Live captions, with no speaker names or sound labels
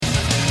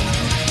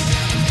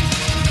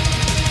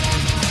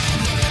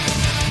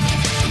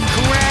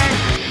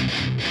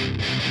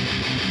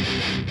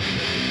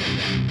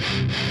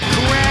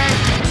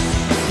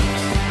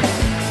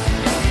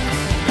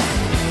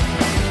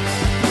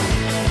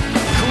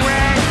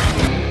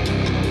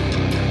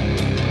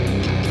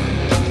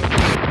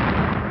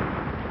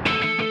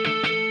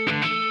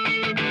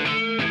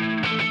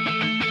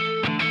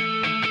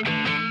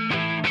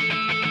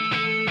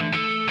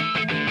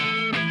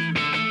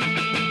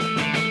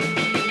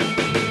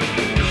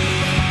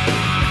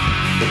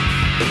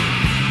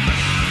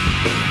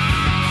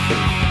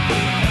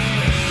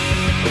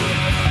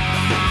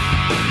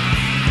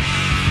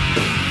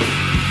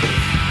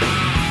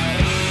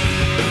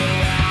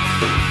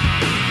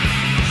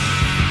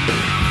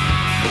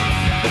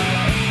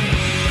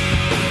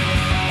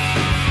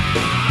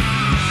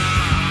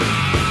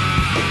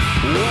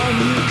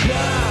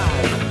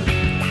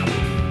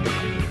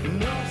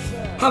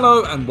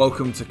Hello and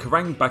welcome to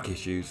Kerrang Back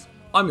Issues.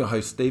 I'm your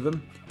host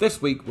Stephen.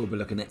 This week we'll be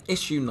looking at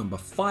issue number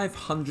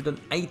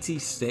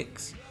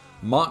 586,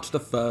 March the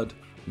 3rd,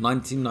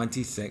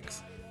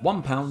 1996,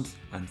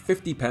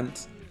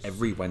 £1.50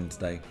 every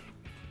Wednesday.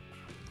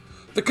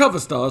 The cover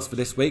stars for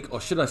this week,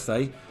 or should I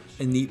say,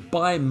 in the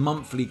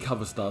bi-monthly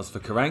cover stars for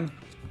Kerrang,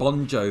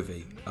 Bon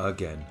Jovi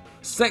again.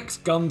 Sex,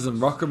 guns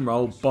and rock and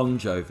roll Bon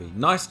Jovi.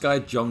 Nice guy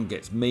John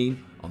gets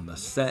mean on the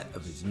set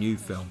of his new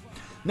film.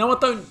 Now I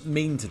don't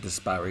mean to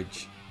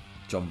disparage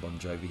John Bon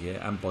Jovi here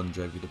and Bon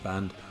Jovi the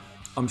band.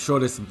 I'm sure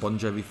there's some Bon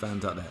Jovi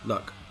fans out there.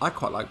 Look, I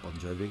quite like Bon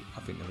Jovi.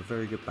 I think they're a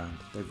very good band.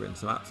 They've written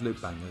some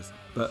absolute bangers.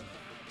 But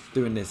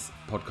doing this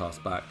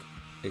podcast back,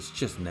 it's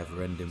just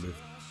never ending with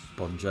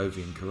Bon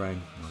Jovi and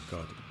Kerrang. Oh my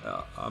God.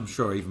 I'm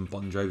sure even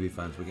Bon Jovi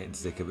fans were getting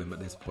sick of him at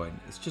this point.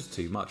 It's just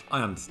too much.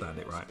 I understand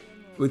it, right?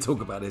 We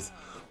talk about this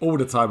all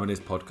the time on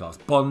this podcast.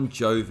 Bon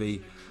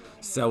Jovi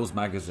sells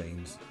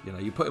magazines. You know,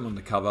 you put him on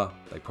the cover,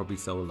 they probably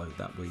sell a load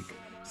that week.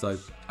 So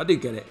I do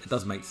get it. It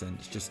does make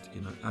sense. Just,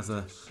 you know,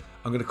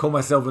 I'm going to call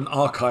myself an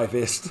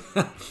archivist.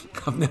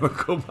 I've never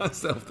called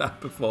myself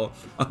that before.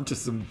 I'm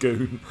just some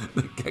goon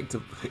that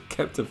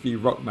kept a few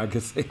rock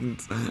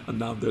magazines and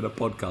now I'm doing a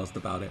podcast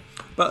about it.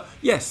 But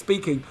yeah,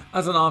 speaking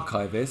as an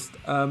archivist,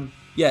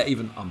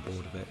 even I'm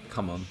bored of it.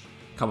 Come on,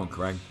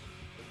 Kerrang.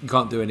 You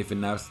can't do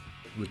anything now.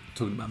 We're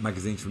talking about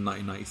magazines from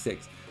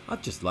 1996.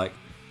 I'd just like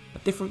a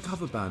different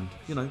cover band,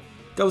 you know.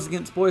 Girls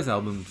Against Boys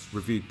albums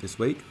reviewed this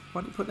week.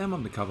 Why don't you put them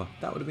on the cover?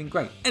 That would have been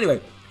great.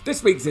 Anyway,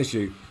 this week's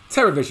issue,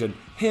 Terrorvision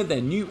hear their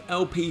new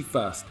LP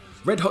first.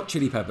 Red Hot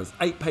Chili Peppers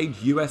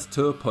 8-page US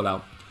tour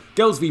pullout.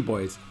 Girls v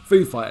Boys,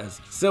 Foo Fighters,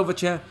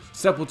 Silverchair,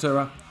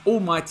 Sepultura,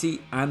 Almighty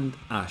and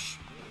Ash.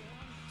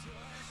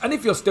 And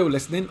if you're still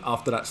listening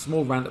after that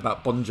small rant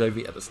about Bon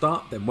Jovi at the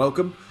start, then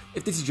welcome.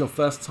 If this is your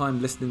first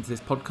time listening to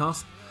this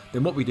podcast,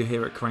 then what we do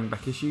here at Kerrang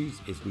Back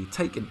Issues is we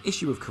take an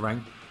issue of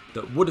Kerrang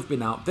that would have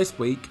been out this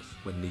week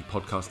when the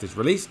podcast is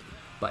released,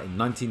 but in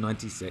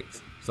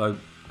 1996. So,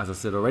 as I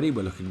said already,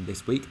 we're looking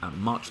this week at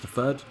March the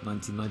 3rd,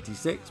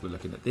 1996. We're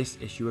looking at this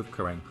issue of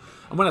Kerrang.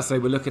 And when I say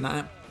we're looking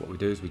at it, what we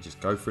do is we just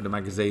go through the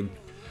magazine,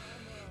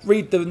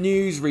 read the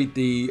news, read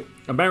the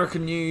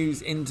American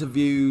news,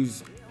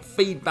 interviews,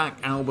 feedback,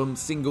 albums,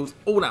 singles,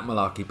 all that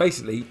malarkey.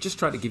 Basically, just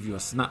try to give you a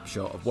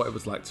snapshot of what it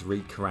was like to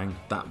read Kerrang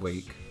that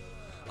week.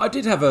 I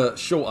did have a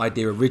short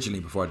idea originally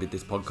before I did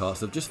this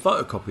podcast of just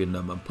photocopying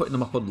them and putting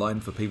them up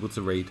online for people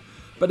to read.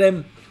 But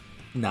then,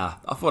 I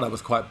thought that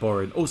was quite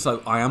boring.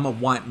 Also, I am a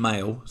white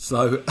male,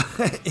 so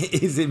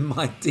it is in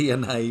my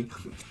DNA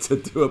to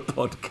do a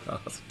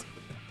podcast.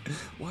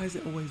 Why is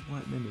it always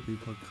white men that do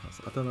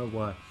podcasts? I don't know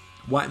why.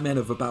 White men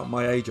of about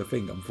my age, I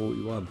think. I'm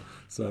 41.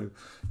 So,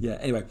 yeah.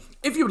 Anyway,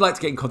 if you would like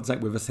to get in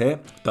contact with us here,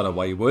 don't know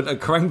why you would,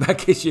 at Kerrang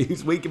Back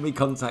Issues, we can be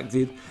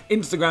contacted.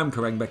 Instagram,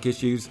 Kerrang Back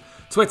Issues.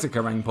 Twitter,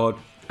 Kerrang Pod.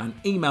 And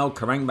email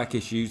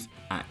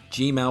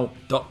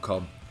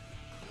kerrangbackissues@gmail.com.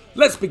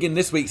 Let's begin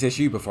this week's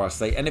issue before I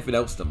say anything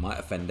else that might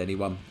offend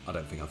anyone. I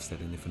don't think I've said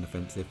anything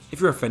offensive.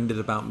 If you're offended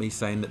about me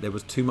saying that there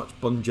was too much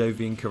Bon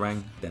Jovi in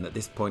Kerrang, then at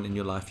this point in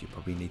your life you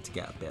probably need to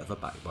get a bit of a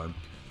backbone.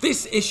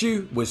 This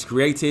issue was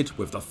created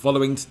with the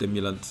following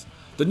stimulants: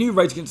 the new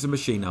Rage Against the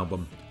Machine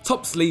album,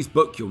 Top Sleeves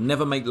book You'll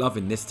Never Make Love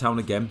in This Town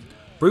Again,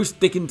 Bruce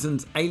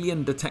Dickinson's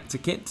Alien Detector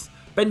Kits,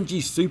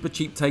 Benji's super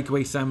cheap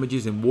takeaway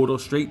sandwiches in Wardour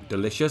Street,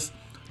 delicious,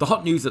 the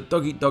hot news that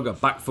Dog Eat Dog are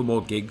back for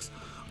more gigs,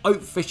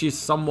 Oatfish's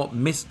somewhat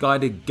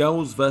misguided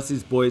Girls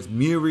vs Boys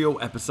Muriel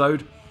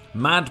episode,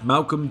 Mad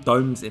Malcolm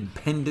Dome's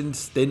impending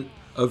stint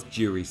of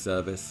jury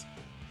service.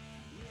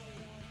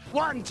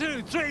 1,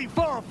 2, 3,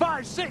 4,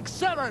 5, 6,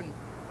 7.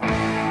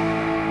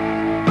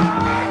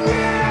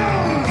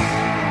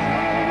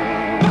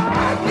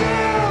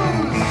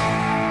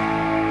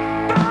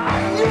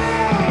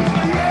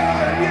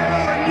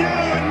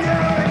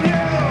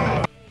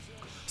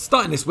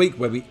 Starting this week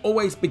where we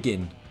always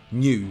begin,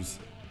 news.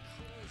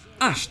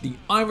 Ash, the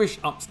Irish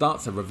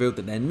upstarts, have revealed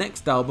that their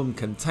next album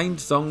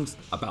contained songs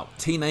about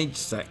teenage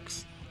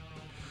sex.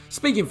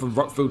 Speaking from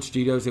Rockfield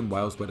Studios in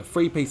Wales, where the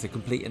three-piece are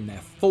completing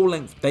their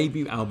full-length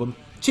debut album,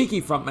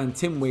 cheeky frontman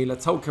Tim Wheeler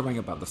told Kerrang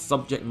about the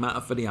subject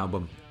matter for the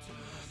album.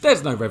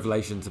 There's no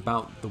revelations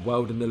about the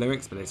world in the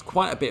lyrics, but there's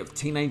quite a bit of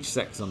teenage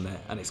sex on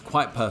there, and it's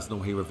quite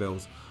personal, he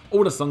reveals.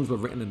 All the songs were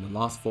written in the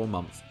last 4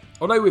 months.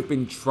 Although we've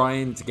been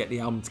trying to get the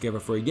album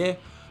together for a year,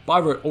 but I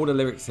wrote all the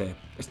lyrics here.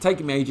 It's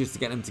taken me ages to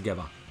get them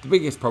together. The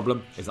biggest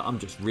problem is that I'm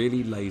just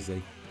really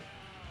lazy.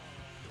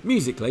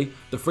 Musically,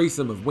 the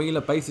threesome of Wheeler,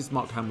 bassist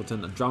Mark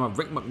Hamilton and drummer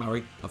Rick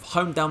McMurray have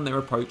honed down their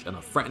approach and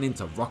are threatening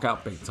to rock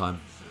out big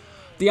time.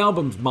 The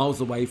album's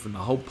miles away from the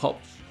whole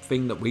pop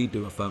thing that we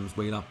do, affirms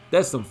Wheeler.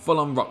 There's some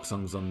full-on rock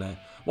songs on there.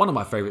 One of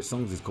my favourite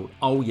songs is called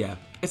Oh Yeah.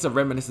 It's a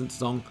reminiscent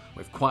song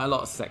with quite a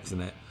lot of sex in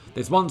it.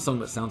 There's one song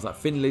that sounds like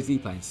Thin Lizzy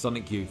playing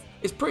Sonic Youth.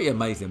 It's pretty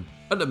amazing.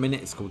 At the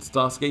minute it's called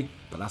Starsky,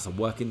 but that's a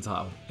working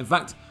title. In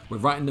fact, we're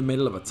right in the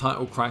middle of a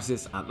title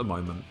crisis at the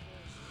moment.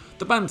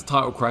 The band's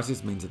title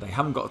crisis means that they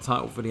haven't got a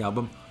title for the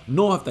album,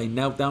 nor have they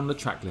nailed down the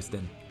track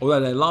listing.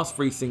 Although their last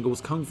 3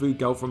 singles, Kung Fu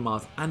Girl from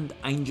Mars and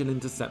Angel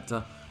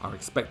Interceptor, are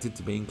expected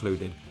to be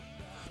included.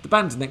 The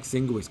band's next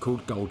single is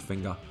called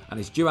Goldfinger and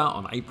is due out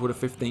on April the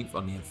 15th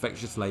on the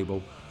Infectious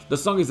label. The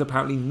song is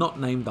apparently not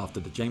named after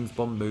the James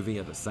Bond movie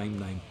of the same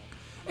name.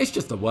 "It's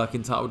just a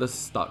working title that's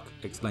stuck,"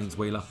 explains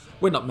Wheeler.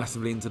 "We're not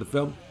massively into the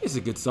film. It's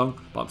a good song,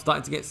 but I'm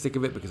starting to get sick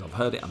of it because I've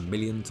heard it a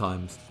million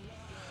times."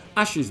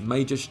 Ash's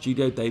major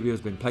studio debut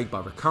has been plagued by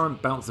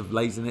recurrent bouts of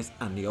laziness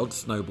and the odd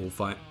snowball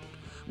fight.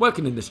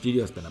 Working in the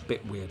studio has been a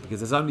bit weird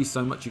because there's only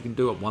so much you can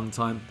do at one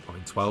time or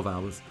in 12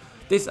 hours.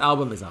 This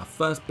album is our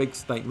first big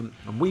statement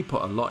and we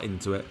put a lot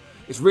into it.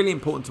 It's really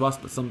important to us,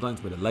 but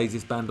sometimes we're the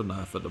laziest band on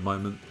earth at the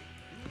moment.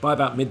 By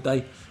about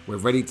midday, we're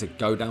ready to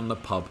go down the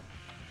pub.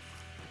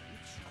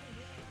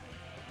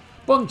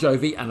 Bon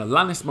Jovi and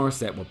Alanis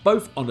Morissette were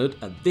both honoured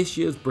at this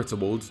year's Brit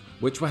Awards,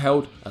 which were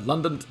held at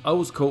London's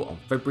Earls Court on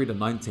February the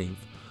 19th.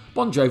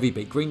 Bon Jovi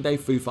beat Green Day,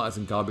 Foo Fighters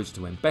and Garbage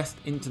to win Best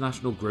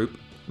International Group.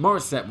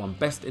 Morissette won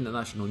Best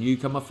International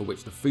Newcomer, for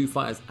which the Foo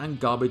Fighters and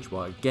Garbage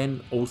were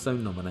again also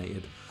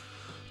nominated.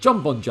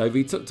 Jon Bon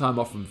Jovi took time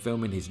off from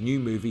filming his new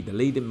movie The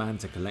Leading Man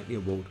to collect the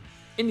award.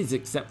 In his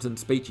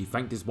acceptance speech, he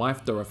thanked his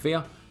wife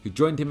Dorothea, who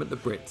joined him at the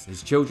Brits,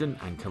 his children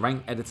and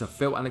Kerrang editor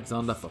Phil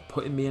Alexander for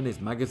putting me in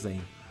his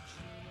magazine.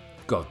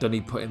 God, don't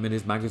he put him in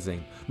his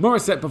magazine.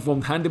 Morissette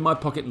performed Hand in My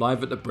Pocket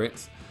live at the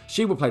Brits.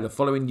 She will play the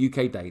following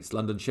UK dates: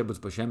 London Shepherd's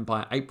Bush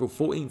Empire April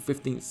 14th,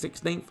 15th,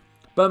 16th,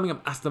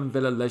 Birmingham Aston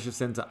Villa Leisure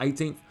Centre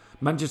 18th,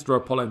 Manchester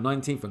Apollo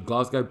 19th and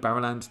Glasgow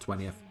Barrowlands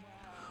 20th.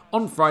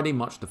 On Friday,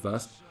 March the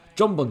 1st,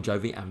 Jon Bon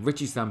Jovi and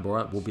Richie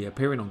Sambora will be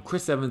appearing on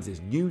Chris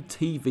Evans' new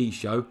TV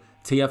show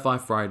TFI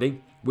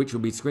Friday, which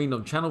will be screened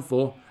on Channel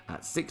 4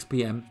 at 6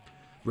 p.m,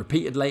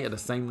 repeated later the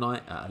same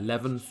night at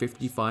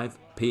 11:55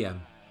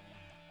 p.m.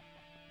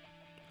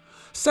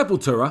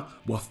 Sepultura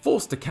were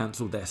forced to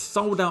cancel their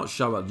sold-out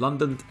show at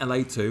London's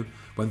LA2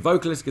 when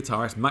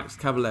vocalist-guitarist Max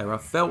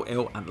Cavalera fell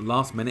ill at the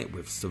last minute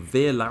with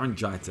severe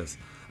laryngitis,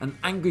 and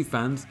angry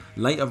fans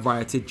later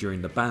rioted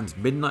during the band's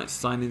midnight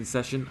sign-in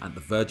session at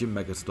the Virgin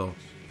Megastore.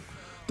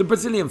 The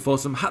Brazilian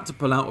foursome had to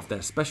pull out of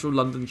their special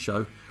London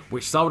show,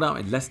 which sold out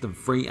in less than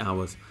 3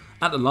 hours,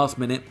 at the last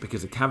minute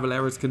because of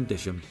Cavalera's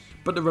condition,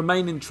 but the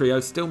remaining trio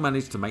still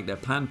managed to make their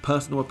planned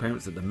personal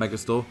appearance at the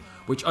Megastore,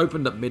 which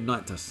opened at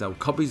midnight to sell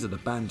copies of the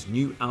band's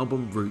new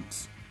album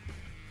Roots.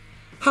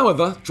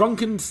 However,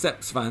 drunken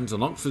Seps fans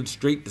on Oxford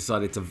Street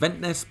decided to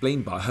vent their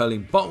spleen by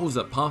hurling bottles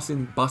at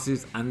passing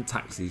buses and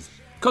taxis.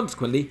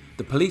 Consequently,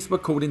 the police were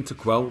called in to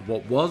quell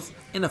what was,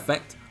 in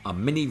effect, a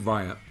mini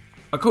riot.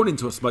 According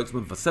to a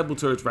spokesman for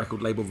Sepultura's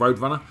record label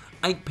Roadrunner,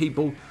 8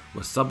 people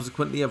were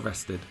subsequently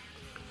arrested.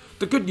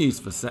 The good news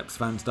for Seps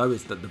fans though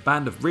is that the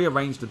band have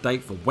rearranged the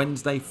date for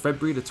Wednesday,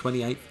 February the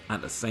 28th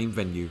at the same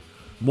venue.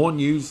 More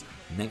news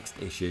next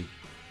issue.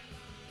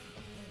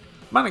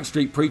 Manic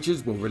Street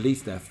Preachers will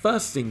release their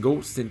first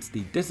single since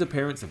the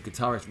disappearance of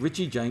guitarist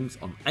Richie James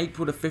on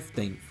April the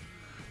 15th.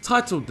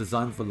 Titled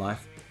Design for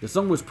Life, the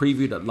song was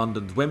previewed at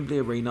London's Wembley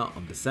Arena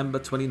on December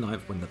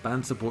 29th when the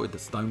band supported the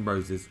Stone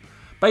Roses.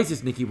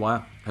 Bassist Nicky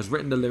Wire has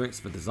written the lyrics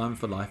for Design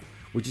for Life,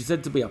 which is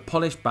said to be a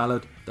polished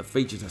ballad that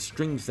features a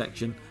string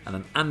section and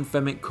an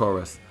anthemic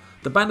chorus.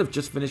 The band have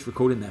just finished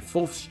recording their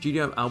 4th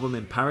studio album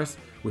in Paris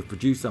with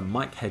producer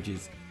Mike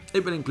Hedges.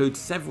 It will include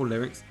several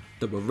lyrics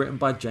that were written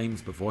by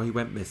James before he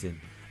went missing.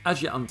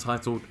 As yet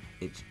untitled,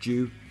 it's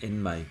due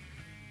in May.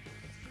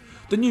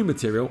 The new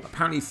material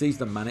apparently sees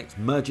the Manics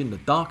merging the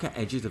darker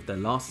edges of their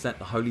last set,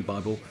 The Holy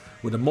Bible,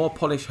 with the more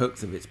polished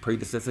hooks of its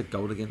predecessor,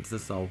 Gold Against the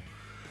Soul.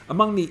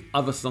 Among the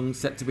other songs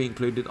set to be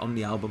included on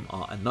the album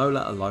are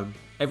Enola Alone,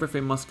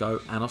 Everything Must Go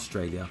and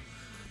Australia.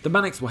 The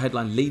Manics will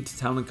headline Leeds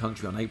Town and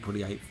Country on April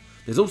the 8th.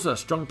 There's also a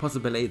strong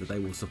possibility that they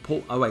will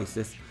support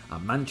Oasis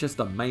at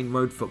Manchester Main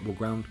Road Football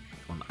Ground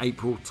on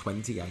April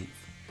 28th.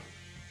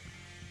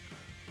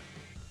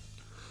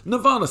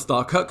 Nirvana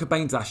star Kurt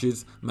Cobain's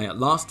ashes may at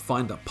last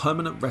find a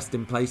permanent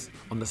resting place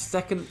on the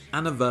 2nd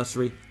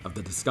anniversary of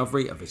the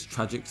discovery of his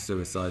tragic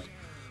suicide.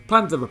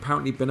 Plans have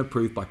apparently been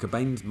approved by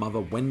Cobain's mother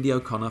Wendy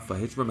O'Connor for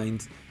his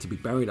remains to be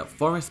buried at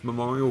Forest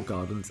Memorial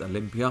Gardens,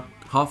 Olympia,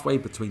 halfway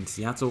between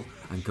Seattle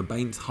and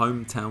Cobain's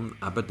hometown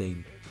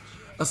Aberdeen.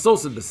 A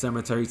source at the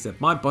cemetery said,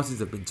 "My bosses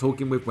have been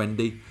talking with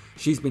Wendy,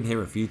 she's been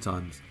here a few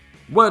times."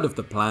 Word of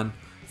the plan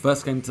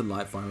first came to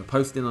light via a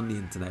posting on the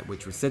internet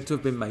which was said to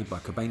have been made by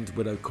Cobain's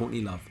widow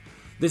Courtney Love.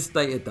 This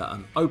stated that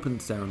an open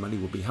ceremony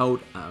will be held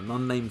at an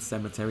unnamed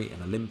cemetery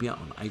in Olympia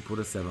on April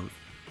the 7th.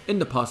 In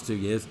the past 2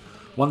 years,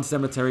 one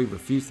cemetery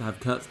refused to have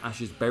Kurt's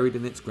ashes buried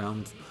in its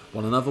grounds,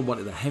 while another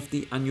wanted a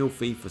hefty annual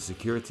fee for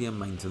security and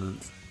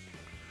maintenance.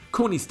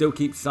 Courtney still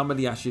keeps some of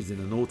the ashes in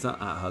an altar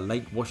at her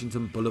Lake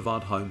Washington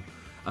Boulevard home,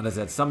 and has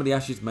had some of the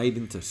ashes made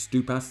into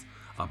stupas,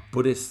 a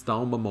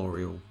Buddhist-style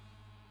memorial.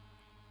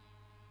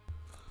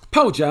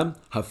 Pearl Jam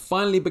have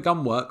finally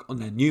begun work on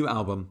their new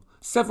album,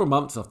 several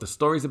months after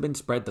stories have been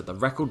spread that the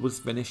record was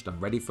finished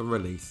and ready for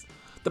release.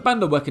 The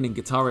band are working in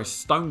guitarist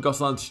Stone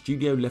Gossard's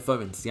studio litho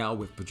in Seattle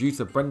with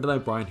producer Brendan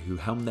O'Brien, who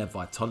helmed their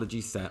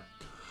Vitology set.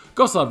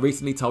 Gossard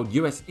recently told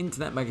US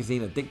internet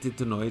magazine Addicted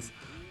to Noise,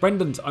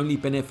 "Brendan's only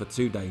been here for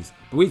 2 days,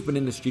 but we've been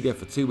in the studio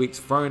for 2 weeks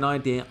throwing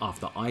idea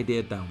after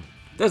idea down.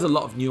 There's a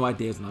lot of new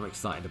ideas and I'm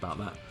excited about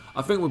that.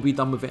 I think we'll be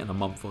done with it in a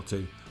month or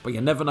two, but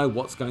you never know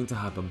what's going to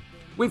happen.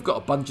 We've got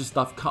a bunch of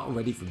stuff cut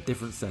already from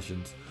different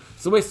sessions,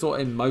 so we're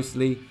sorting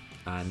mostly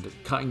and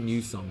cutting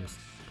new songs.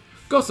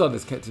 Gossard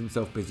has kept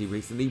himself busy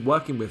recently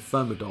working with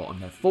Thermidor on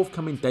their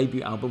forthcoming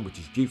debut album, which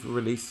is due for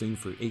release soon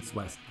through East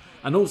West,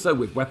 and also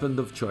with Weapon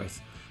of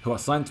Choice, who are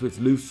signed to his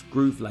Loose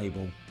Groove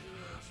label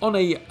on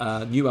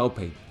a new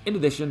LP. In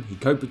addition, he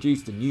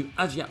co-produced a new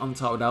as yet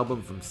untitled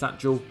album from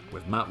Satchel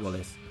with Matt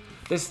Wallace.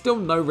 There's still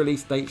no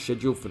release date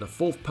scheduled for the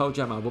fourth Pearl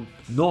Jam album,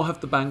 nor have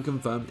the band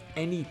confirmed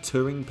any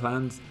touring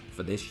plans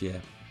for this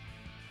year.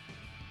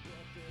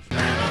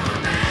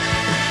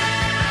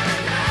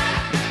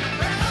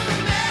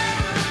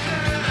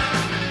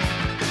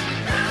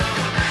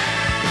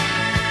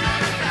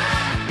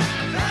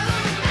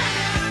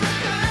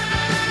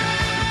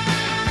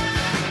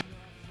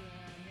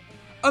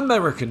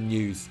 American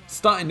news,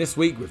 starting this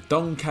week with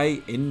Don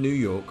K in New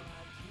York.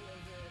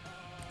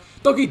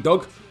 Dog Eat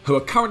Dog, who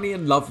are currently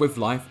in love with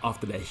life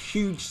after their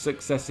huge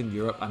success in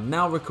Europe, are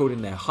now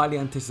recording their highly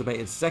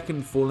anticipated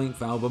second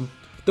full-length album.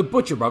 The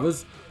Butcher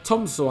Brothers,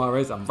 Tom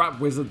Suarez and rap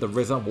wizard The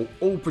RZA will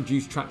all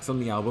produce tracks on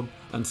the album,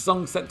 and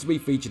songs set to be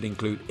featured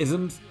include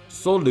Isms,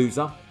 Sore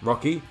Loser,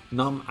 Rocky,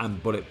 Numb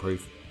and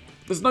Bulletproof.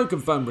 There's no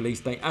confirmed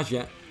release date as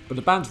yet, but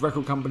the band's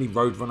record company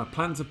Roadrunner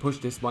plan to push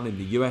this one in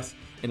the US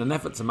in an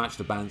effort to match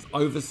the band's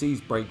overseas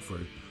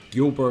breakthrough.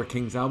 The All Borough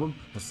Kings album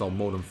has sold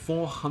more than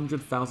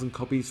 400,000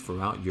 copies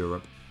throughout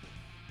Europe.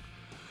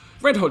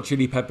 Red Hot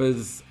Chili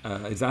Peppers'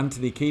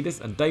 Anthony Kiedis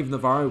and Dave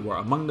Navarro were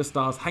among the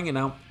stars hanging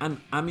out and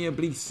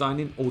amiably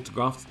signing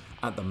autographs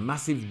at the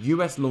massive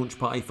US launch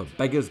party for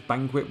Beggar's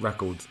Banquet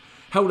Records,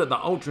 held at the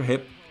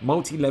ultra-hip,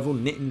 multi-level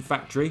knitting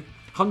factory.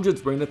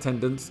 Hundreds were in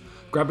attendance,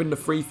 grabbing the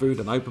free food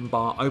and open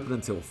bar open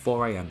until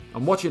 4 AM,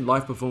 and watching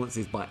live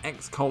performances by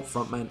ex-Cult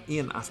frontman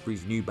Ian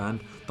Astbury's new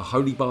band, the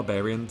Holy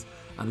Barbarians,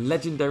 and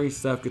legendary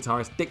surf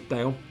guitarist Dick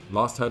Dale,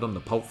 last heard on the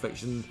Pulp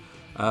Fiction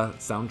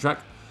soundtrack.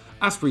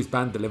 Astbury's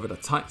band delivered a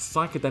tight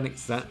psychedelic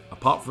set,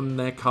 apart from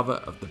their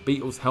cover of the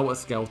Beatles' Helter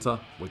Skelter,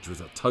 which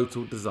was a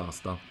total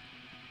disaster.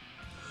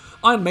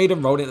 Iron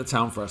Maiden rolled into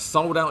town for a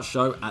sold-out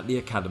show at the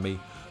Academy,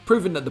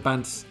 proving that the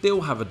band still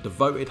have a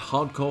devoted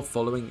hardcore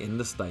following in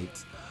the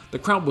States. The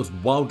crowd was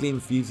wildly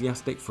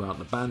enthusiastic throughout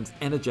the band's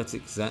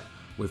energetic set,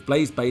 with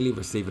Blaze Bayley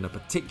receiving a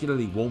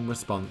particularly warm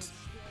response.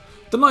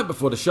 The night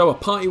before the show, a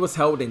party was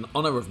held in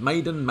honour of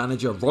Maiden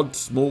manager Rod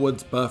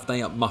Smallwood's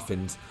birthday at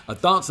Muffins, a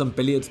darts and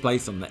billiards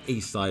place on the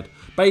east side.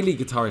 Bayley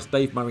guitarist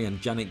Dave Murray and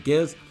Janet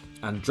Gears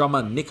and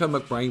drummer Nico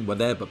McBrain were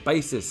there, but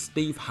bassist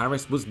Steve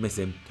Harris was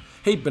missing.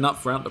 He'd been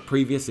up throughout the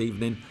previous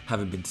evening,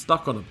 having been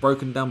stuck on a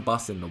broken down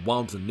bus in the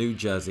wilds of New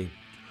Jersey.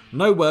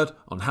 No word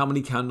on how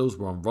many candles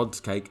were on Rod's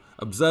cake.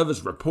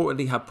 Observers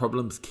reportedly had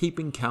problems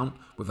keeping count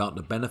without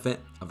the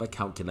benefit of a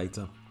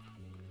calculator.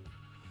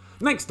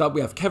 Next up, we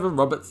have Kevin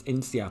Roberts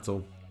in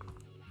Seattle.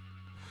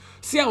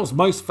 Seattle's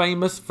Most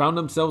Famous found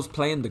themselves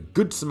playing the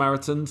Good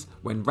Samaritans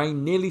when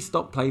rain nearly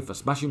stopped play for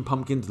Smashing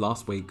Pumpkins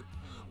last week.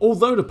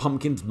 Although the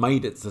Pumpkins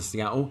made it to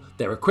Seattle,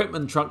 their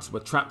equipment trucks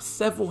were trapped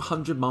several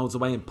hundred miles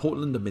away in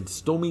Portland amid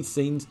stormy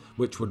scenes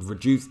which would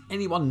reduce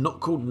anyone not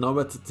called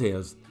Noah to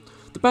tears.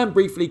 The band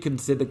briefly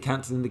considered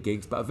cancelling the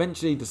gigs, but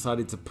eventually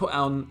decided to put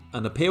out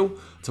an appeal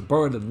to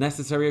borrow the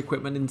necessary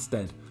equipment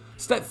instead.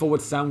 Step forward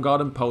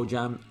Soundgarden, Pearl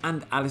Jam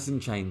and Alice in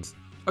Chains.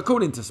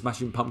 According to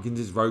Smashing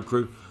Pumpkins' road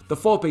crew, the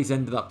four-piece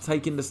ended up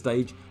taking the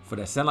stage for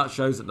their sellout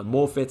shows at the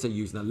Moore Theatre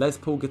using a Les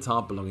Paul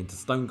guitar belonging to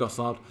Stone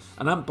Gossard,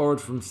 an amp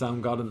borrowed from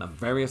Soundgarden and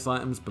various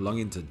items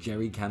belonging to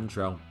Jerry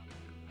Cantrell.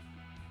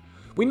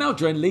 We now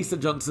join Lisa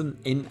Johnson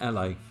in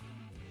LA.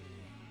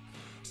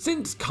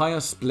 Since Kaya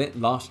split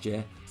last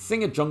year,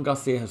 singer John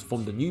Garcia has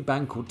formed a new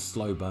band called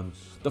Slowburn.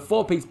 The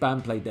four-piece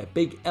band played their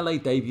big LA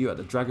debut at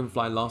the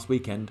Dragonfly last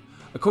weekend.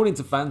 According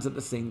to fans at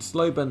the scene,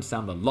 Slowburn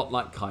sound a lot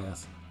like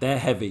Kaya's. "They're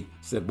heavy,"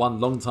 said one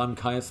longtime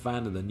Kaya's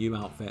fan of the new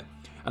outfit,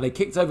 and they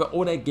kicked over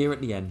all their gear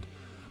at the end.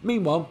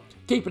 Meanwhile,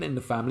 keeping it in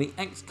the family,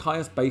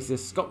 ex-Kaya's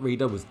bassist Scott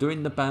Reeder was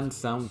doing the band's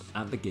sound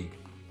at the gig.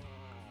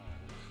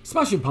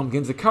 Smashing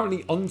Pumpkins are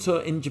currently on tour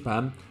in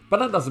Japan, but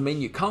that doesn't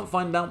mean you can't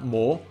find out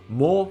more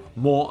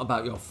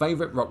about your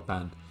favourite rock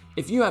band.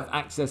 If you have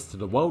access to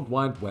the World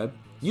Wide Web,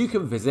 you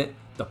can visit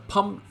the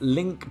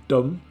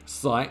Pump-Link-Dum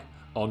site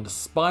on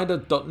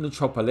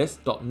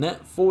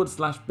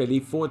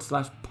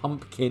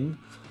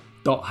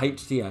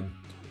spider.metropolis.net/Billy/pumpkin.htm.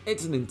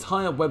 It's an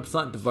entire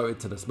website devoted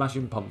to the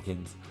Smashing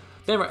Pumpkins.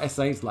 There are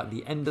essays like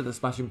the end of the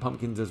Smashing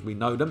Pumpkins as we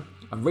know them,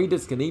 and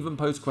readers can even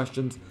pose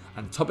questions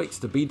and topics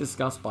to be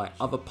discussed by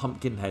other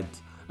Pumpkin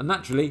heads. And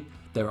naturally,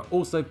 there are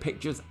also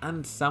pictures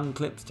and sound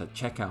clips to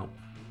check out.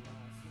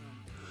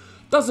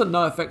 Does a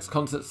NoFX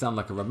concert sound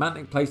like a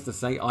romantic place to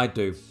say I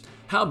do?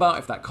 How about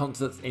if that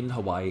concert's in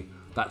Hawaii?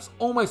 That's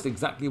almost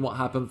exactly what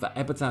happened for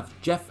Epitaph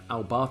Jeff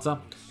Albata,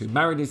 who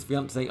married his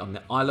fiancée on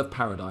the Isle of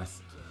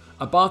Paradise.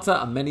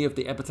 Albata and many of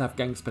the Epitaph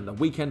gang spent a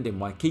weekend in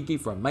Waikiki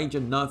for a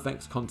major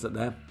NoFX concert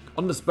there.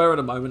 On the spur of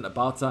the moment,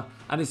 Albata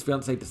and his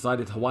fiancée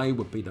decided Hawaii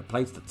would be the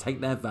place to take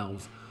their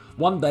vows.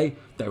 One day,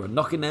 they were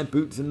knocking their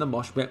boots in the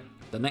mosh pit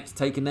the next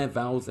taking their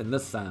vows in the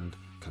sand.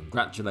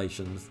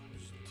 Congratulations.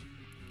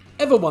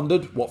 Ever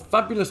wondered what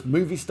fabulous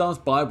movie stars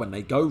buy when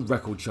they go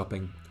record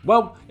shopping?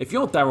 Well, if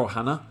you're Daryl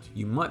Hannah,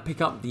 you might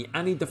pick up the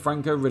Annie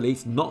DeFranco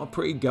release Not a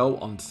Pretty Girl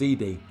on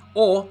CD.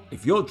 Or,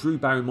 if you're Drew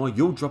Barrymore,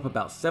 you'll drop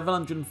about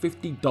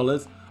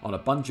 $750 on a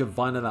bunch of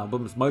vinyl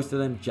albums, most of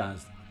them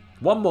jazz.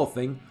 One more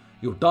thing,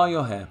 you'll dye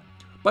your hair.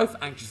 Both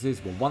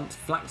actresses were once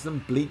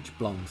flaxen bleach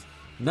blondes.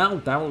 Now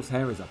Daryl's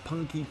hair is a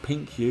punky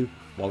pink hue,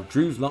 while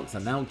Drew's locks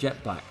are now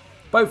jet black.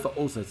 Both are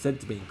also said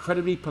to be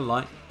incredibly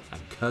polite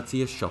and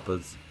courteous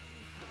shoppers.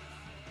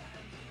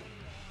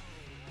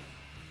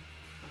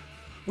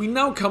 We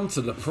now come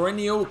to the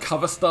perennial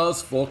cover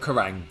stars for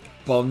Kerrang!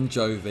 Bon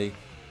Jovi.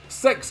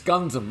 Sex,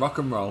 guns and rock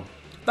and roll.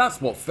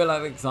 That's what Phil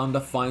Alexander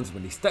finds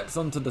when he steps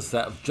onto the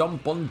set of Jon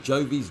Bon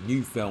Jovi's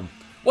new film.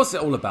 What's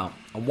it all about?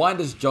 And why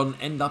does John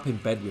end up in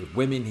bed with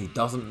women he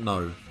doesn't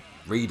know?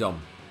 Read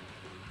on.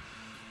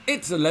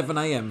 It's 11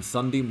 AM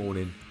Sunday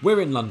morning.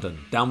 We're in London,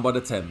 down by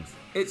the Thames.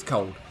 It's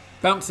cold.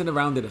 Bouncing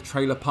around in a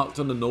trailer parked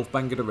on the north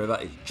bank of the river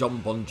is Jon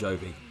Bon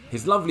Jovi,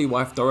 his lovely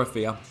wife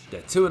Dorothea,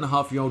 their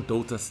 2.5-year-old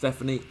daughter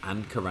Stephanie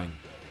and Kerrang!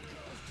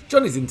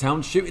 John is in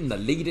town shooting The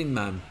Leading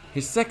Man,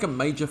 his second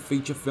major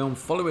feature film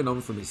following on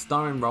from his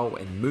starring role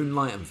in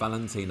Moonlight and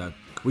Valentino,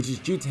 which is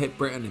due to hit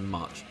Britain in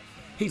March.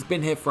 He's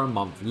been here for a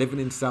month, living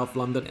in South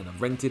London in a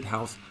rented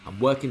house and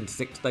working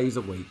 6 days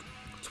a week,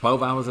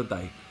 12 hours a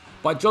day.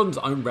 By John's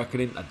own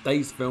reckoning, a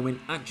day's filming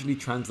actually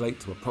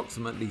translates to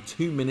approximately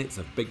 2 minutes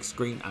of big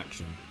screen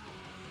action.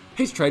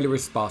 His trailer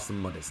is sparse and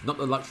modest, not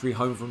the luxury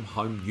home from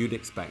home you'd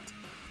expect.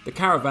 The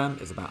caravan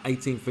is about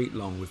 18 feet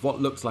long with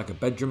what looks like a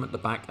bedroom at the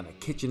back and a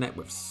kitchenette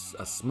with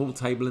a small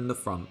table in the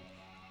front.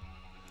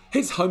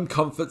 His home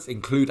comforts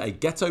include a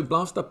ghetto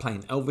blaster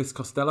playing Elvis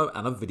Costello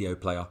and a video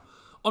player.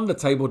 On the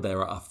table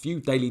there are a few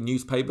daily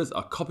newspapers,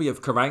 a copy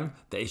of Kerrang!,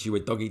 the issue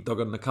with Dog Eat Dog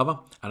on the cover,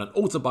 and an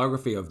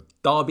autobiography of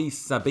Darby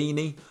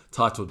Sabini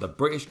titled The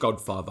British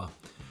Godfather.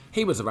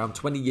 He was around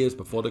 20 years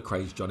before the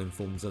craze, John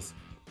informs us.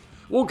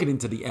 Walking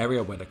into the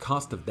area where the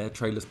cast of their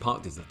trailers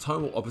parked is the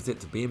total opposite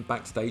to being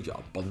backstage at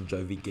a Bon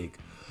Jovi gig.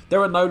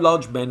 There are no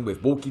large men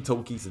with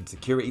walkie-talkies and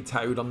security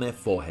tattooed on their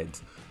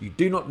foreheads. You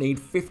do not need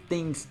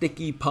 15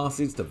 sticky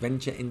passes to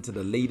venture into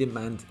the leading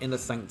man's inner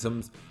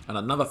sanctums and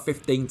another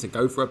 15 to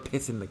go for a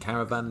piss in the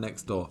caravan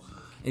next door.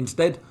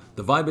 Instead,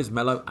 the vibe is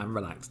mellow and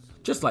relaxed,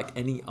 just like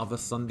any other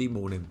Sunday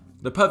morning.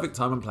 The perfect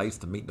time and place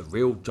to meet the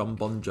real Jon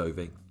Bon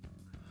Jovi.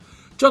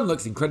 John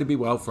looks incredibly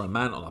well for a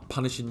man on a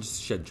punishing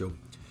schedule.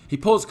 He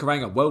pours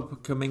Kerrang! A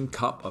welcoming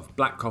cup of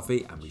black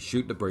coffee and we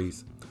shoot the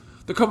breeze.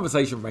 The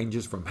conversation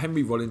ranges from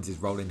Henry Rollins'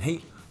 role in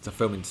Heat to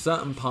filming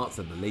certain parts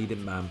of The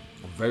Leading Man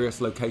on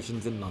various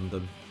locations in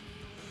London.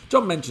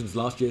 John mentions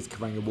last year's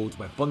Kerrang! Awards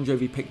where Bon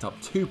Jovi picked up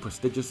 2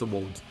 prestigious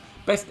awards,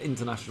 Best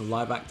International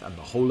Live Act and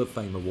the Hall of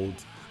Fame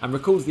Awards, and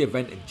recalls the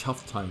event in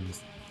chuffed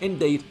tones.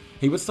 Indeed,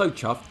 he was so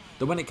chuffed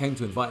that when it came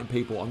to inviting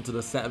people onto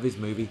the set of his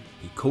movie,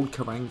 he called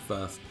Kerrang!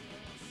 First.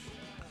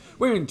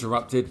 We're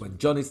interrupted when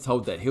John is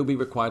told that he'll be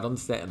required on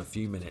set in a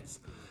few minutes.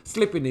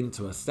 Slipping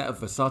into a set of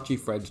Versace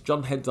threads,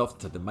 John heads off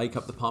to the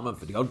makeup department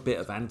for the odd bit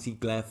of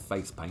anti-glare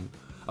face paint.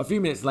 A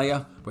few minutes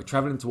later, we're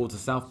travelling towards the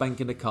South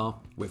Bank in a car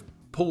with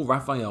Paul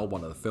Raphael,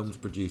 one of the film's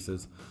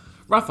producers.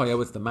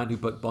 Raphael is the man who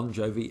put Bon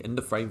Jovi in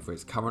the frame for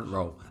his current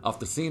role,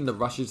 after seeing the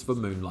rushes for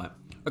Moonlight.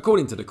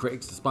 According to the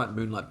critics, despite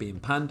Moonlight being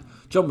panned,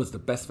 John was the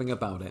best thing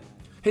about it.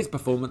 His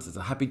performance as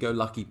a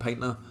happy-go-lucky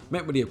painter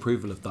met with the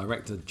approval of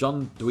director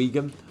John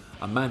Duigan,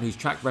 a man whose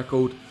track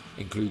record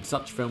includes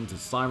such films as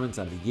Sirens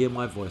and The Year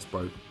My Voice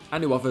Broke,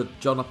 and who offered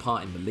John a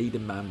part in The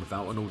Leading Man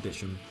without an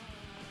audition.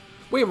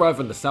 We arrive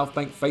on the South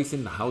Bank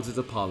facing the Houses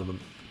of Parliament.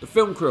 The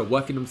film crew are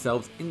working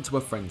themselves into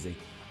a frenzy.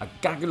 A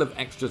gaggle of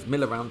extras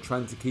mill around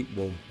trying to keep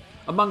warm.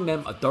 Among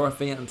them are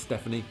Dorothea and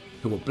Stephanie,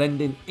 who will blend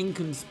in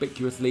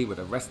inconspicuously with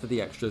the rest of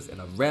the extras in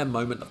a rare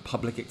moment of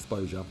public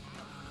exposure.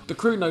 The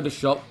crew know the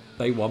shot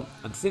they want,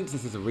 and since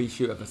this is a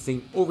reshoot of a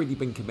scene already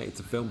been committed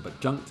to film but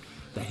junked,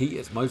 the heat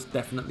is most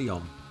definitely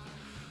on.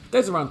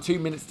 There's around 2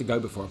 minutes to go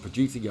before a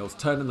producer yells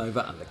turning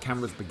over and the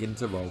cameras begin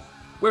to roll.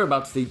 We're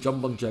about to see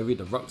Jon Bon Jovi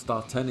the rock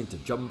star turn into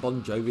Jon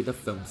Bon Jovi the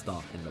film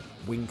star in the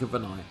wink of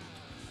an eye.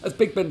 As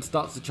Big Ben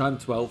starts to chime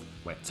 12,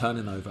 we're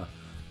turning over.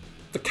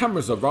 The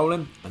cameras are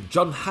rolling and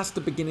John has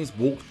to begin his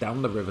walk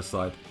down the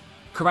riverside.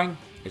 Kerrang!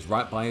 Is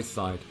right by his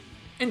side.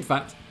 In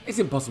fact, it's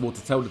impossible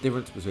to tell the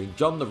difference between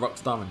John the rock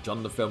star and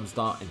John the film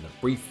star in the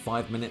brief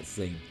 5-minute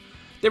scene.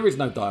 There is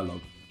no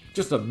dialogue,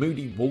 just a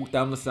moody walk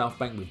down the South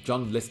Bank with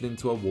John listening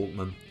to a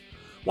Walkman.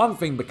 One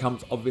thing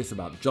becomes obvious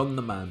about John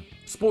the man,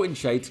 sporting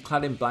shades,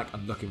 clad in black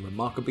and looking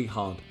remarkably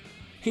hard.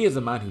 He is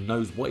a man who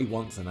knows what he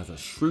wants and has a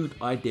shrewd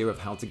idea of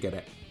how to get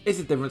it. It's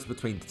the difference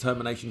between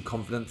determination,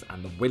 confidence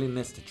and the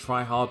willingness to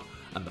try hard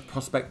and the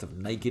prospect of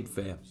naked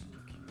fear.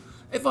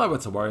 If I were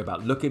to worry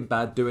about looking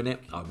bad doing it,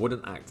 I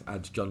wouldn't act,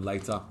 adds John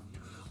later.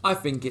 I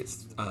think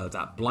it's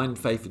that blind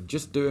faith in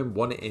just doing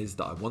what it is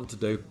that I want to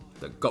do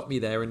that got me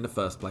there in the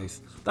first place.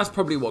 That's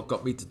probably what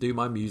got me to do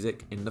my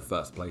music in the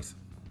first place.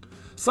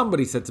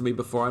 Somebody said to me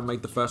before I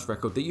made the first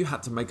record that you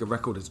had to make a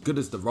record as good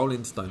as the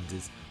Rolling Stones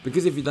is,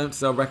 because if you don't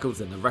sell records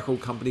then the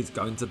record company's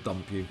going to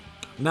dump you.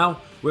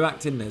 Now, with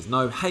acting there's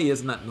no, hey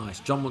isn't that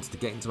nice, John wants to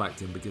get into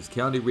acting, because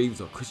Keanu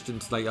Reeves or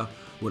Christian Slater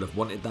would have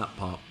wanted that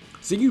part.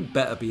 So you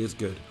better be as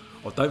good,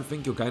 or don't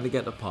think you're going to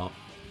get the part.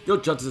 You're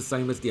judged the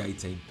same as the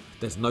A-Team.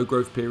 There's no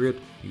growth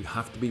period, you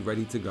have to be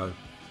ready to go.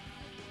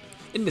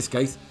 In this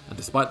case, and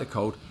despite the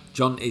cold,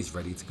 John is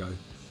ready to go.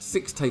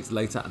 6 takes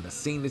later and the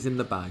scene is in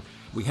the bag.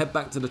 We head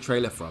back to the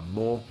trailer for a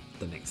more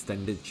than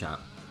extended chat.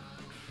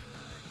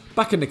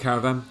 Back in the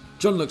caravan,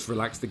 John looks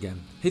relaxed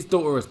again. His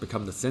daughter has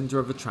become the centre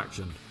of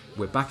attraction.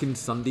 We're back in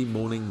Sunday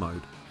morning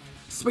mode.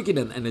 Swigging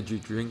an energy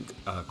drink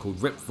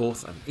called Rip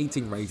Force and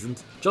eating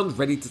raisins, John's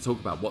ready to talk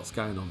about what's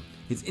going on.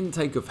 His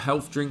intake of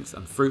health drinks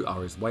and fruit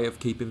are his way of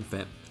keeping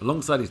fit,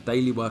 alongside his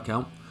daily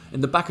workout.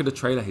 In the back of the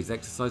trailer, his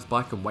exercise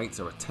bike and weights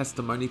are a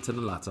testimony to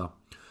the latter.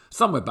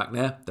 Somewhere back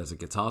there's a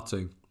guitar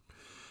too.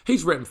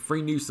 He's written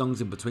 3 new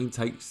songs in between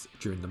takes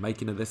during the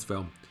making of this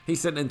film. He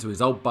sent them to his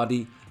old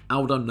buddy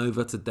Aldo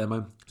Nova to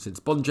demo,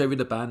 since Bon Jovi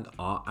the band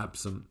are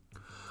absent.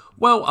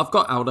 Well, I've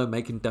got Aldo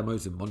making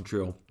demos in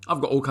Montreal. I've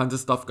got all kinds of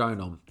stuff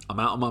going on. I'm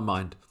out of my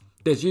mind.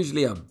 There's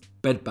usually a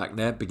bed back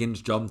there,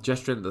 begins John,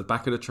 gesturing at the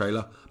back of the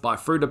trailer, but I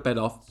threw the bed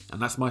off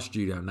and that's my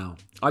studio now.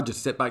 I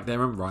just sit back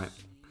there and write.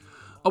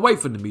 Away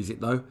from the music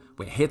though,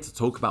 we're here to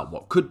talk about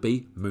what could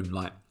be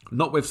Moonlight,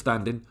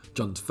 notwithstanding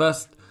John's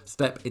first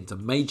step into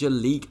major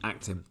league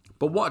acting,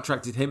 but what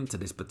attracted him to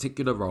this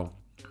particular role?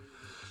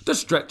 The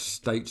stretch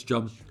states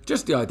John,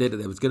 just the idea that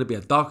there was going to be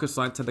a darker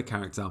side to the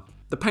character.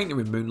 The painter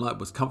in Moonlight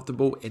was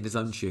comfortable in his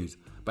own shoes,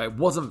 but it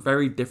wasn't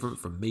very different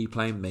from me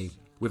playing me.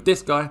 With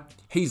this guy,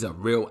 he's a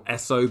real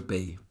SOB.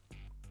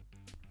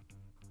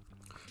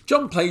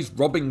 John plays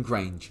Robin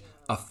Grange,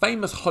 a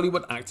famous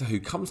Hollywood actor who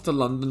comes to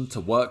London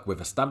to work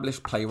with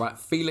established playwright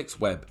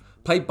Felix Webb,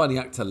 played by the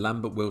actor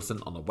Lambert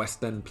Wilson on a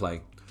West End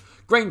play.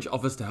 Grange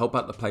offers to help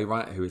out the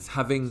playwright, who is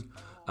having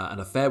an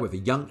affair with a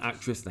young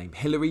actress named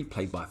Hilary,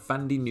 played by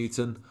Fandy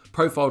Newton,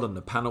 profiled on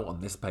the panel on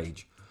this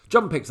page.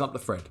 John picks up the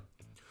thread.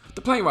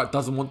 The playwright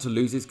doesn't want to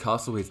lose his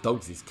castle, his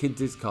dogs, his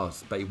kids, his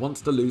cars, but he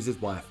wants to lose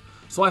his wife.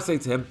 So I say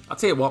to him, I'll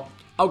tell you what,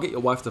 I'll get your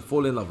wife to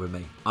fall in love with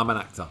me. I'm an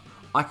actor.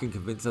 I can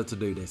convince her to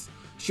do this.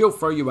 She'll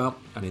throw you out,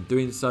 and in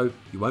doing so,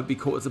 you won't be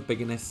caught as a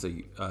bigamist, so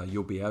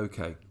you'll be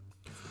okay.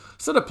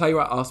 So the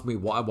playwright asks me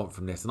what I want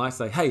from this, and I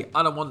say, hey,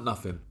 I don't want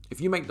nothing.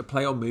 If you make the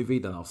play or movie,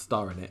 then I'll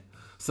star in it.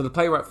 So the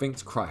playwright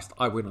thinks, Christ,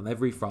 I win on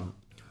every front.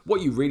 What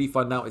you really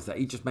find out is that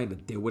he just made a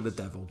deal with the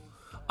devil.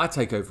 I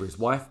take over his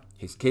wife,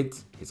 his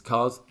kids, his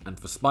cars, and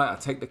for spite I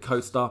take the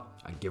co-star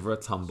and give her a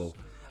tumble.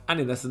 And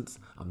in essence,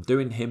 I'm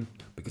doing him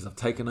because I've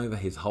taken over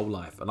his whole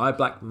life, and I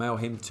blackmail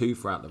him too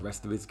throughout the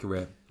rest of his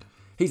career.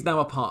 He's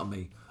now a part of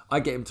me. I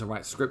get him to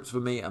write scripts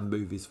for me and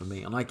movies for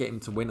me, and I get him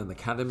to win an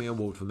Academy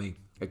Award for me.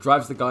 It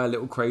drives the guy a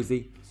little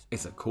crazy.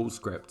 It's a cool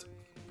script.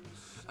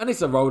 And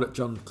it's a role that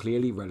John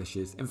clearly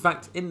relishes. In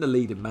fact, in The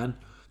Leading Man,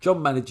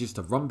 John manages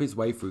to rump his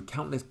way through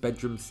countless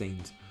bedroom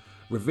scenes,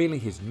 revealing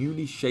his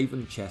newly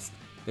shaven chest.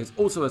 There's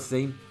also a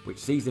scene which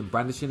sees him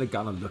brandishing a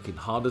gun and looking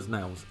hard as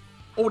nails.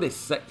 All this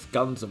sex,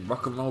 guns and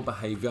rock and roll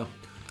behaviour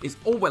is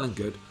all well and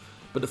good,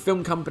 but the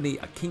film company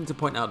are keen to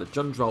point out that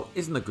John's role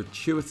isn't a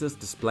gratuitous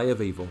display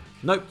of evil.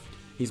 Nope,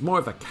 he's more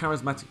of a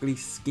charismatically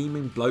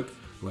scheming bloke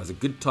who has a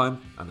good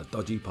time and a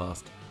dodgy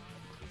past.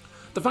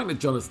 The fact that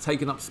John has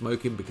taken up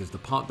smoking because the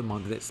part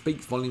demanded it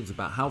speaks volumes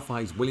about how far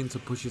he's willing to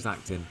push his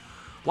acting.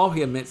 While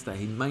he admits that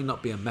he may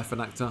not be a method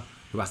actor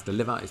who has to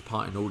live out his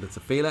part in order to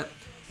feel it,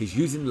 he's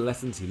using the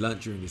lessons he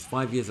learnt during his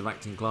 5 years of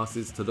acting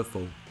classes to the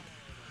full.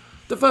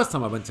 The first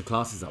time I went to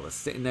classes, I was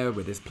sitting there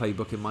with this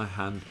playbook in my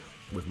hand,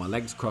 with my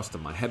legs crossed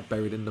and my head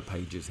buried in the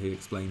pages, he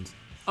explains.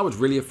 I was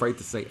really afraid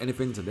to say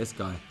anything to this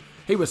guy.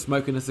 He was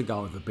smoking a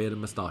cigar with a beard and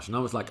moustache, and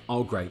I was like,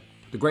 oh great.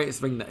 The greatest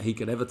thing that he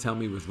could ever tell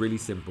me was really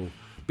simple.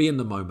 Be in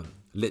the moment,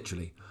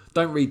 literally.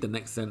 Don't read the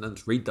next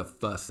sentence, read the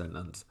first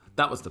sentence.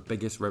 That was the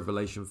biggest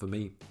revelation for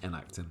me in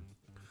acting.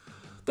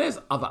 There's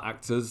other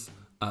actors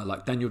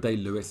like Daniel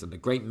Day-Lewis and the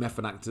great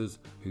method actors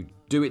who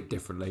do it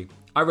differently.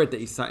 I read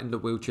that he sat in the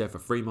wheelchair for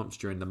 3 months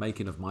during the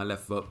making of My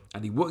Left Foot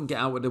and he wouldn't get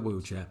out of the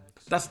wheelchair.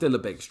 That's still a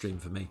bit extreme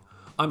for me.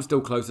 I'm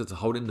still closer to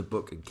holding the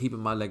book and keeping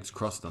my legs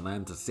crossed than I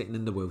am to sitting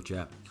in the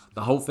wheelchair.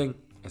 The whole thing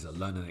is a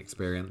learning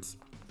experience.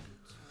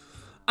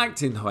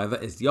 Acting, however,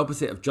 is the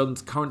opposite of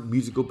John's current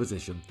musical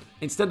position.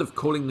 Instead of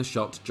calling the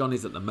shots, John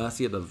is at the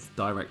mercy of the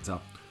director.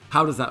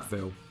 How does that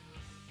feel?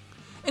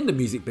 In the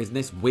music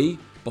business, we,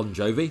 Bon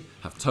Jovi,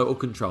 have total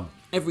control.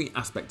 Every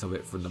aspect of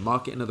it, from the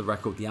marketing of the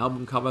record, the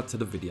album cover, to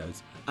the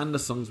videos, and the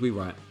songs we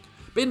write.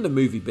 But in the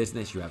movie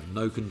business, you have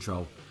no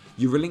control.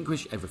 You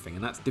relinquish everything,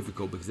 and that's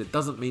difficult because it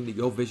doesn't mean that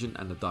your vision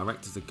and the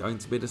directors are going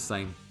to be the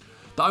same.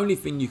 The only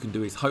thing you can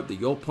do is hope that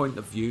your point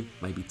of view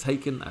may be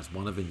taken as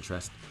one of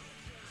interest.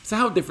 So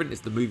how different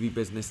is the movie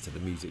business to the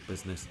music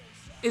business?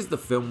 Is the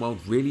film world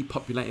really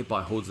populated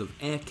by hordes of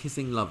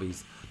air-kissing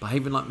lovies,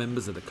 behaving like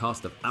members of the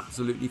cast of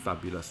Absolutely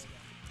Fabulous?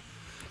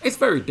 It's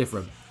very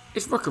different.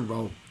 It's rock and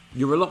roll.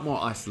 You're a lot more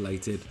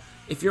isolated.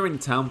 If you're in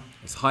town,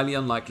 it's highly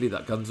unlikely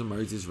that Guns N'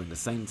 Roses are in the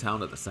same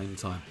town at the same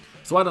time,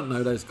 so I don't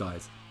know those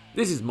guys.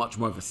 This is much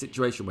more of a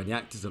situation where the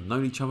actors have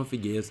known each other for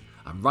years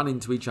and run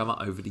into each other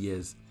over the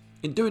years.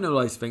 In doing all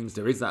those things,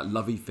 there is that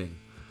lovey thing.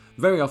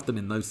 Very often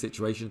in those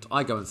situations,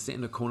 I go and sit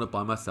in a corner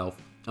by myself,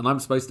 and I'm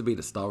supposed to be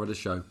the star of the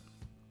show.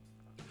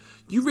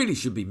 You really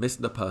should be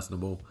Mr.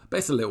 Personable, but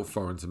it's a little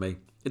foreign to me.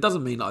 It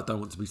doesn't mean that I don't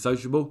want to be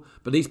sociable,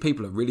 but these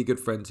people are really good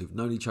friends who've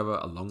known each other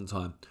a long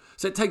time,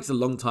 so it takes a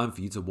long time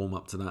for you to warm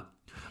up to that.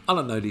 I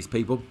don't know these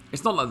people.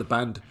 It's not like the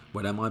band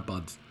where they're my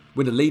buds.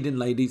 With the leading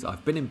ladies,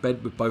 I've been in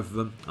bed with both of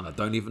them and I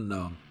don't even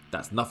know them.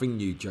 That's nothing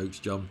new, jokes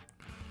John.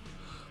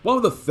 While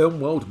the film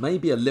world may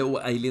be a little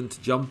alien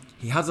to John,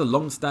 he has a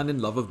long-standing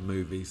love of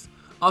movies.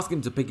 Ask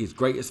him to pick his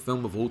greatest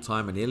film of all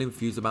time and he'll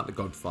enthuse about The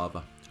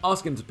Godfather.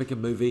 Ask him to pick a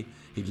movie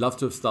he'd love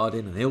to have starred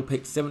in and he'll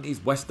pick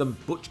 70s western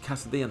Butch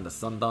Cassidy and the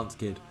Sundance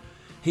Kid.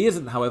 He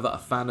isn't, however, a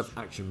fan of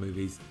action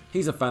movies.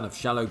 He's a fan of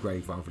Shallow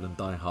Grave rather than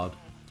Die Hard.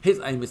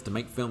 His aim is to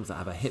make films that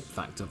have a hit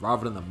factor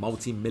rather than a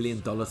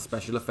multi-million-dollar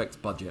special effects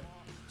budget.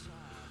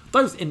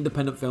 Those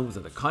independent films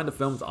are the kind of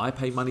films I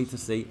pay money to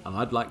see and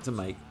I'd like to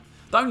make.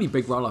 The only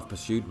big role I've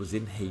pursued was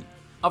in Heat.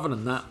 Other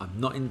than that, I'm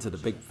not into the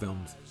big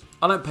films.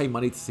 I don't pay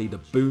money to see the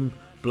boom,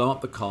 blow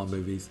up the car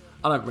movies.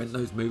 I don't rent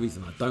those movies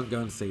and I don't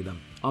go and see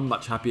them. I'm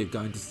much happier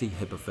going to see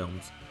hipper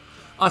films.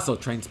 I saw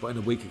Trainspotting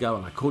a week ago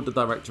and I called the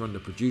director and the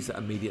producer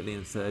immediately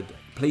and said,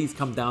 please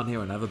come down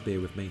here and have a beer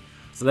with me,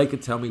 so they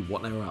could tell me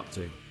what they were up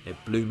to. It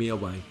blew me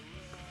away.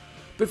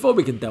 Before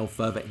we can delve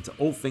further into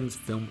all things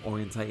film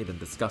orientated and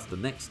discuss the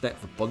next step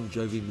for Bon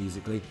Jovi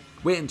musically,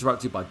 we're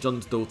interrupted by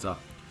John's daughter.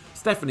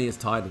 Stephanie is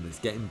tired and is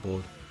getting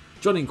bored.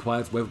 John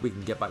inquires whether we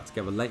can get back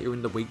together later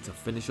in the week to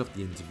finish off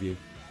the interview.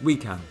 We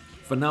can.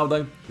 For now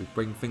though, we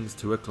bring things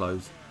to a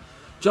close.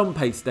 John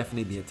pays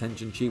Stephanie the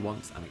attention she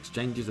wants and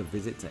exchanges a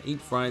visit to eat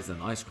fries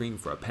and ice cream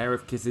for a pair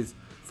of kisses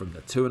from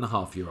the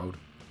 2.5-year-old.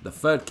 The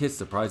third kiss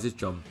surprises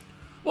John.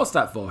 What's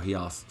that for, he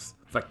asks.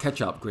 For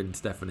ketchup, grins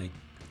Stephanie.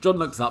 John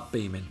looks up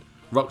beaming.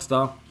 Rock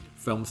star,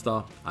 film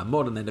star, and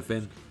more than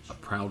anything, a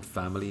proud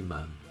family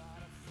man.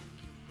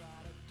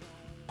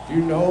 Do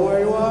you know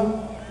where you are?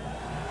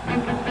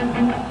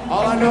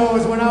 All I know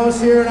is when I was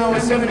here and I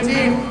was 17, I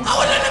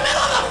was in the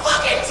middle of the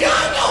fucking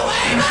jungle,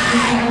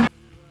 baby!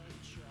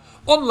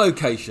 On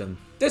location,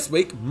 this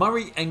week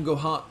Murray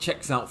Engelhart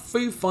checks out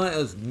Foo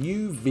Fighters'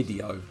 new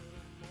video.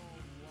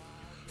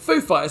 Foo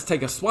Fighters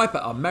take a swipe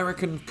at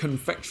American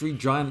confectionery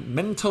giant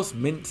Mentos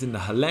Mints in the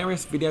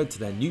hilarious video to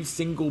their new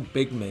single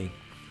Big Me.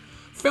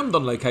 Filmed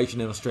on location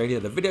in Australia,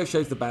 the video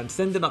shows the band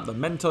sending up the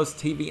Mentos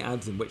TV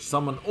ads in which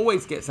someone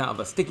always gets out of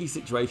a sticky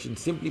situation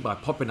simply by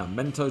popping a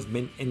Mentos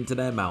Mint into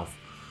their mouth.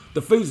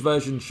 The Foos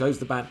version shows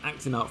the band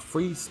acting out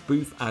free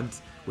spoof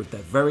ads with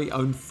their very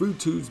own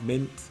Fruitos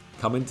Mint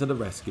coming to the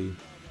rescue.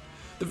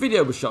 The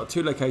video was shot at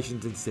 2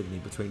 locations in Sydney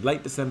between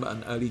late December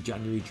and early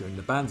January during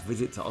the band's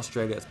visit to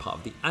Australia as part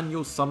of the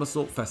annual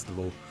Somersault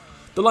Festival.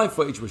 The live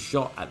footage was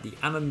shot at the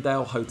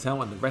Annandale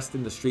Hotel and the rest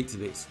in the streets of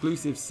the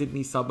exclusive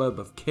Sydney suburb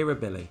of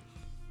Kirribilli.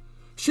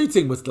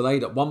 Shooting was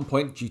delayed at one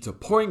point due to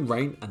pouring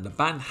rain and the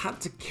band had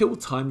to kill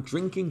time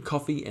drinking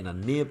coffee in a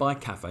nearby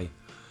cafe.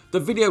 The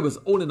video was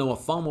all in all a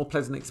far more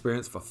pleasant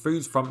experience for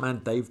Foo's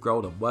frontman Dave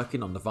Grohl than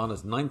working on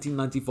Nirvana's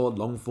 1994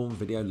 long-form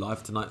video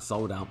Live Tonight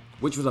Sold Out,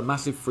 which was a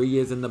massive 3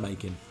 years in the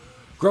making.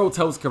 Grohl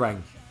tells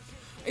Kerrang!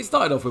 It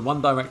started off with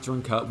one director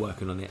and Kurt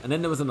working on it, and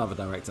then there was another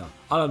director.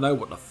 I don't know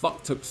what the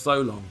fuck took so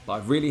long, but I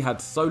really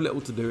had so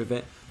little to do with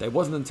it that it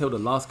wasn't until the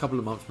last couple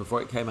of months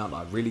before it came out that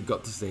I really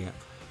got to see it.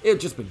 It had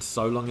just been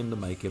so long in the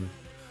making.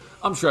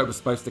 I'm sure it was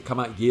supposed to come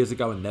out years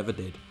ago and never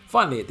did.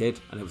 Finally it did,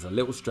 and it was a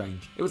little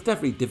strange. It was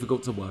definitely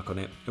difficult to work on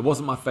it. It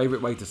wasn't my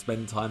favourite way to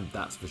spend time,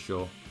 that's for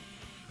sure.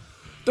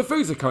 The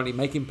Foos are currently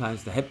making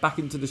plans to head back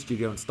into the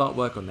studio and start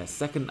work on their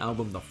second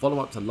album, the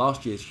follow-up to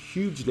last year's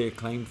hugely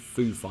acclaimed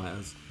Foo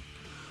Fighters.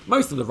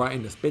 Most of the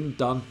writing that's been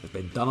done has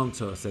been done on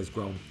tour, says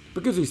Grohl,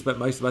 because we spent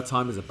most of our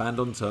time as a band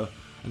on tour,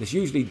 and it's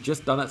usually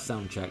just done at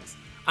sound checks.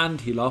 And,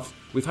 he laughs,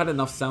 we've had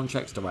enough sound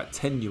checks to write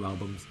 10 new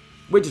albums.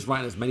 We're just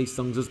writing as many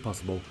songs as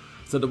possible,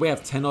 so that we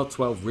have 10 or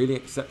 12 really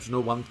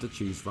exceptional ones to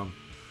choose from.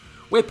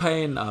 We're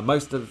paying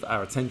most of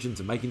our attention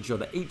to making sure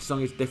that each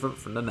song is different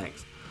from the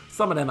next.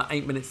 Some of them are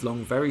 8 minutes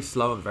long, very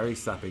slow and very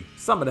sappy.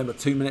 Some of them are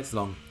 2 minutes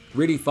long,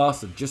 really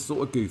fast and just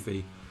sort of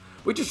goofy.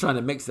 We're just trying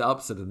to mix it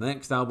up so the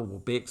next album will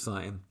be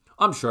exciting.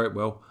 I'm sure it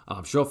will, and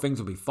I'm sure things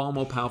will be far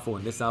more powerful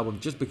in this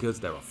album just because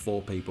there are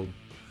 4 people.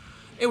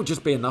 It will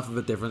just be enough of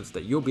a difference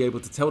that you'll be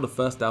able to tell the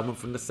first album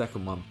from the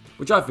second one,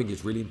 which I think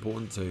is really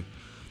important too.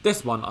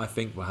 This one, I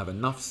think, will have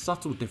enough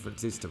subtle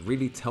differences to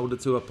really tell the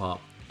two apart,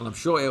 and I'm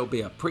sure it'll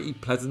be a pretty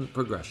pleasant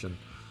progression.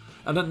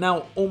 And a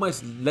now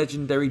almost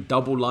legendary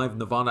double live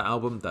Nirvana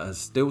album that has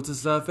still to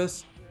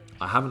surface?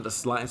 I haven't the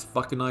slightest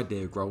fucking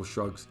idea, Grohl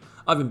shrugs.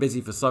 I've been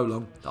busy for so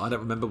long that I don't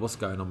remember what's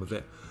going on with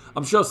it.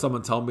 I'm sure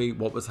someone told me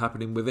what was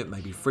happening with it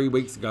maybe 3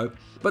 weeks ago,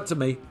 but to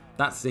me,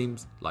 that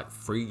seems like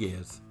 3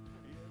 years.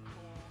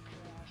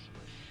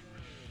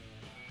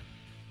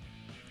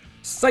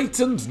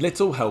 Satan's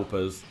Little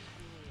Helpers.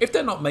 If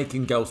they're not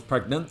making girls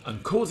pregnant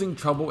and causing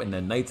trouble in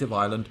their native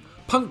island,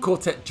 punk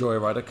quartet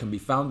Joyrider can be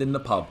found in the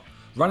pub,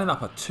 running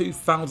up a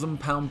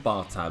 £2,000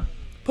 bar tab.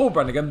 Paul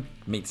Brannigan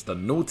meets the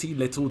Naughty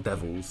Little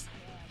Devils.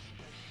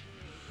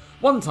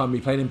 One time we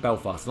played in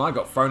Belfast and I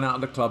got thrown out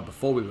of the club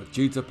before we were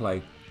due to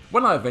play.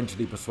 When I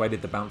eventually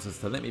persuaded the bouncers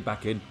to let me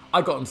back in,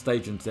 I got on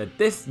stage and said,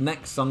 "This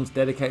next song's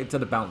dedicated to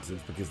the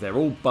bouncers because they're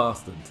all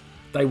bastards.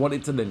 They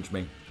wanted to lynch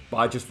me, but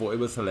I just thought it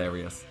was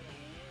hilarious."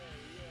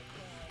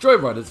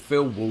 Joyrider's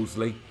Phil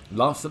Wolseley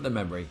laughs at the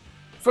memory.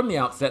 From the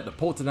outset, the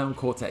Portadown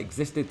Quartet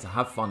existed to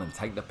have fun and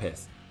take the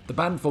piss. The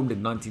band formed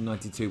in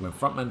 1992 when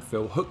frontman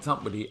Phil hooked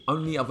up with the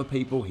only other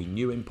people he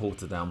knew in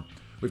Portadown,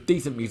 with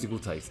decent musical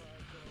taste.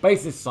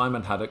 Bassist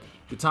Simon Haddock,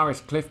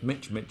 guitarist Cliff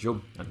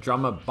Mitchell and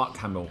drummer Buck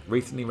Hamill,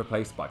 recently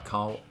replaced by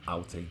Carl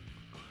Alty.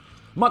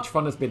 Much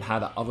fun has been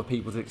had at other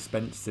people's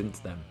expense since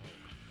then.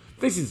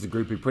 This is the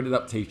group who printed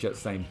up t-shirts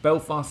saying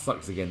 "Belfast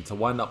sucks again" to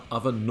wind up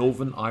other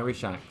Northern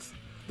Irish acts.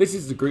 This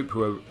is the group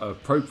who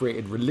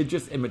appropriated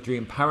religious imagery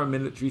and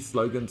paramilitary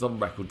slogans on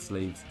record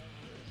sleeves.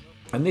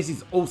 And this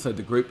is also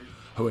the group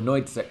who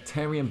annoyed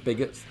sectarian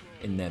bigots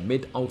in their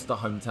mid-Ulster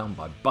hometown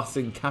by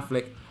busing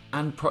Catholic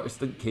and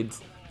Protestant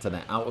kids to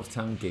their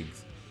out-of-town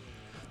gigs.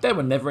 There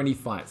were never any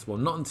fights, well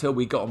not until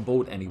we got on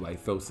board anyway,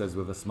 Phil says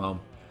with a smile.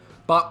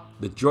 But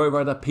the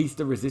Joyrider piece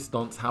de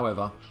resistance,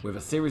 however, with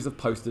a series of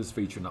posters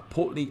featuring a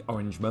portly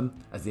Orangeman,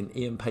 as in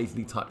Ian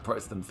Paisley type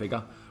Protestant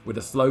figure, with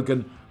a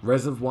slogan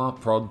 "Reservoir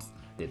Prods,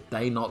 did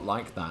they not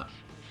like that?"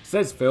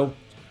 Says Phil,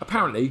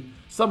 apparently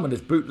someone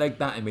has bootlegged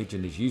that image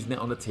and is using it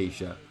on a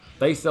t-shirt.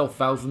 They sell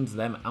thousands of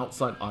them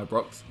outside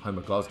Ibrox, home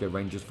of Glasgow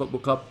Rangers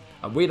Football Club,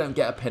 and we don't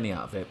get a penny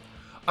out of it.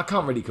 I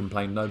can't really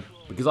complain though,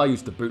 because I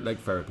used to bootleg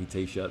Therapy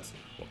t-shirts.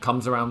 What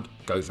comes around,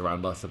 goes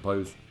around I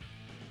suppose.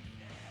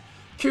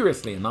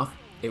 Curiously enough,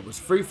 it was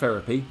through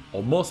Therapy,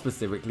 or more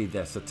specifically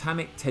their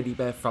satanic teddy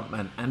bear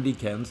frontman Andy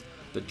Cairns,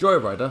 that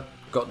Joyrider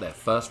got their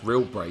first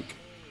real break.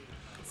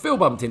 Phil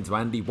bumped into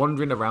Andy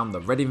wandering around the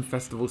Reading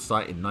Festival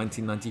site in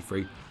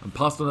 1993 and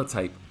passed on a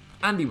tape.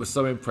 Andy was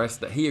so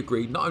impressed that he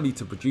agreed not only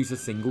to produce a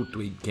single,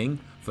 Dweeb King,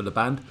 for the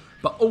band,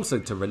 but also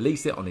to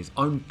release it on his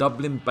own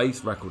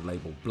Dublin-based record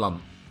label,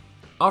 Blunt.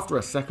 After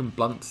a second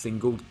Blunt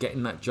single,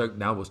 Getting That Joke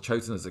Now was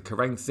chosen as a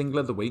Kerrang Single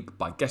of the Week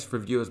by guest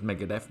reviewers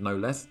Megadeth no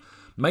less,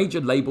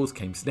 major labels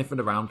came sniffing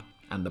around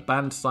and the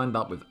band signed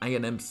up with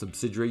A&M's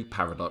subsidiary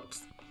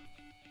Paradox.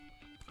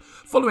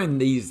 Following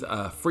these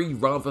three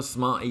rather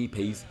smart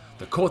EPs,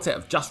 the quartet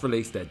have just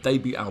released their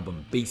debut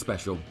album, Be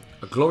Special,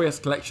 a glorious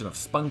collection of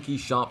spunky,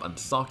 sharp and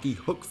sarky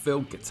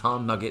hook-filled guitar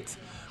nuggets,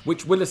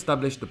 which will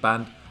establish the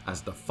band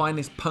as the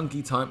finest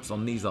punky types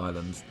on these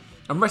islands.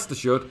 And rest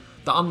assured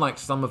that unlike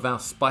some of our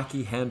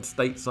spiky-haired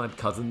stateside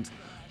cousins,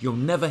 you'll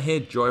never hear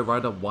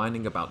Joyrider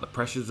whining about the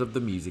pressures of the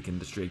music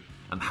industry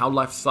and how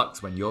life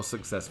sucks when you're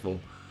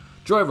successful.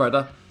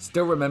 Joyrider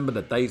still remember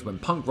the days when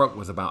punk rock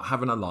was about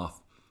having a laugh.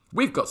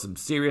 We've got some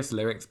serious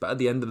lyrics, but at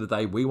the end of the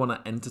day, we want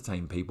to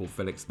entertain people,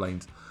 Phil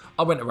explains.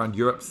 I went around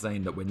Europe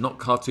saying that we're not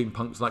cartoon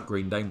punks like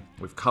Green Day,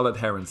 with coloured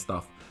hair and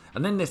stuff.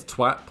 And then this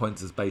twat,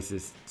 points as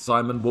bassist,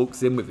 Simon,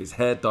 walks in with his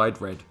hair dyed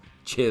red.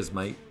 Cheers,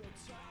 mate.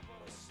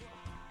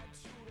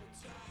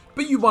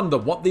 But you wonder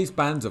what these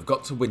bands have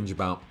got to whinge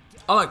about.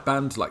 I like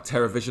bands like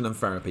Terrorvision and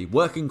Therapy,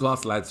 working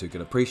class lads who can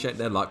appreciate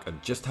their luck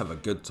and just have a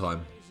good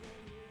time.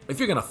 If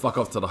you're going to fuck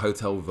off to the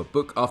hotel with a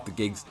book after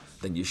gigs,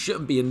 then you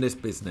shouldn't be in this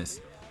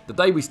business. The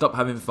day we stop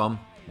having fun,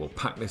 we'll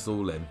pack this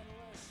all in.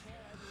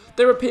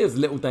 There appears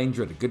little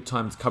danger of the good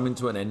times coming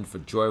to an end for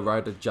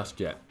Joyrider just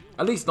yet,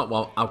 at least not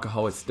while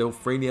alcohol is still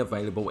freely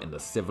available in the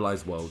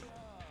civilised world.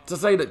 To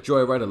say that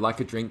Joyrider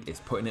like a drink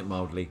is putting it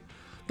mildly.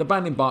 The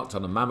band embarked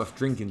on a mammoth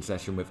drinking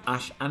session with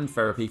Ash and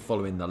Therapy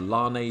following the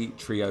Larnay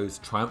Trio's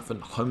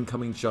triumphant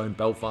homecoming show in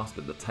Belfast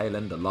at the tail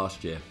end of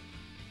last year.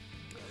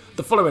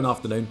 The following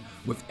afternoon,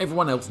 with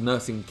everyone else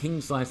nursing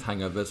king-size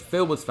hangovers,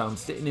 Phil was found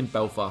sitting in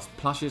Belfast's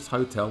plushest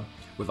hotel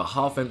with a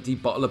half-empty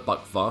bottle of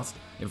Buckfast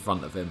in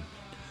front of him.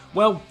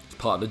 "Well, it's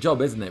part of the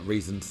job, isn't it?"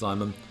 reasoned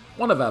Simon.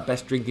 "One of our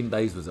best drinking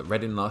days was at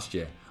Reading last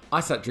year. I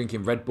sat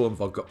drinking Red Bull and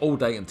vodka all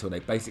day until they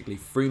basically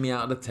threw me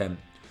out of the tent.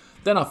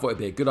 Then I thought it'd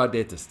be a good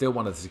idea to steal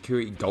one of the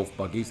security golf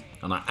buggies,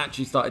 and I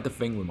actually started the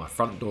thing with my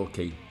front door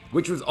key,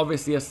 which was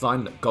obviously a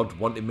sign that God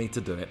wanted me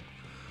to do it.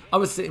 I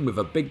was sitting with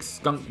a big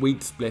skunk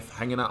weed spliff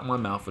hanging out of my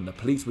mouth and the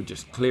police were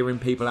just clearing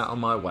people out of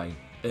my way.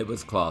 It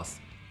was class."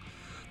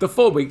 The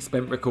 4 weeks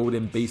spent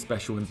recording Be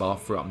Special in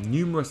Bath threw up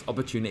numerous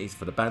opportunities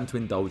for the band to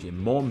indulge in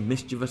more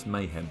mischievous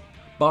mayhem.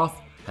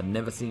 Bath had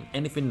never seen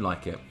anything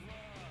like it.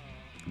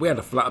 "We had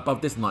a flat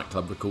above this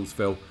nightclub," recalls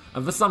Phil,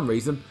 "and for some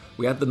reason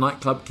we had the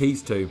nightclub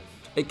keys too.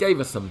 It gave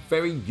us some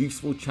very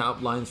useful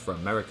chat-up lines for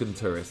American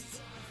tourists.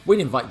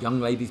 We'd invite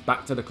young ladies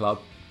back to the club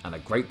and a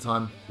great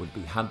time would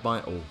be had by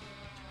all.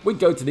 We'd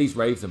go to these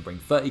raves and bring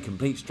 30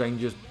 complete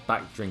strangers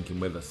back drinking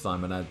with us,"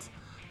 Simon adds.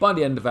 "By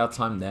the end of our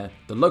time there,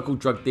 the local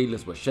drug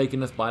dealers were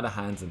shaking us by the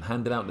hands and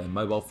handing out their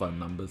mobile phone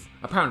numbers.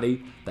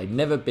 Apparently, they'd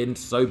never been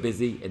so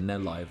busy in their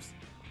lives."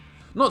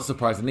 Not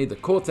surprisingly, the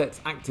quartet's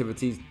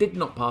activities did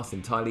not pass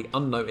entirely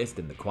unnoticed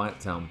in the quiet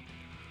town.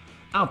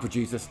 Our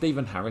producer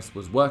Stephen Harris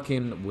was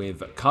working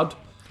with Cud,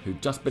 who'd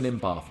just been in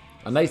Bath,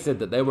 and they said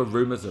that there were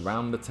rumours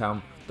around the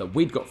town that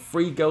we'd got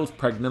 3 girls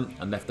pregnant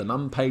and left an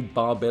unpaid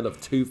bar bill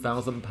of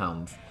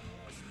 £2,000.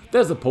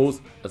 There's a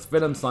pause as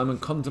Phil and Simon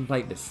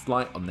contemplate this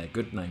slight on their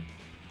good name.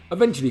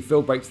 Eventually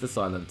Phil breaks the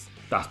silence.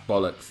 That's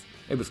bollocks.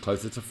 It was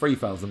closer to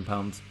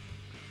 £3,000.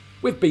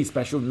 With B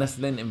Special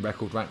nestling in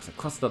record racks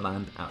across the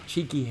land, our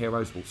cheeky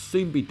heroes will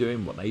soon be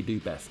doing what they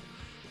do best,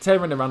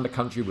 tearing around the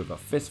country with a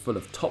fistful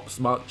of top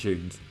smart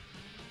tunes.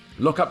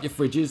 Lock up your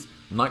fridges,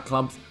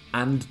 nightclubs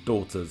and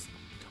daughters.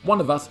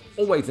 One of us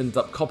always ends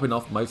up copping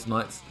off most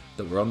nights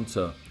that we're on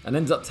tour and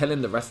ends up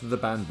telling the rest of the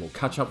band we'll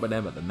catch up with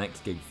them at the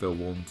next gig, Phil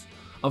warns.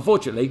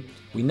 Unfortunately,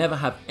 we never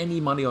have any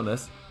money on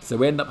us, so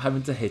we end up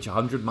having to hitch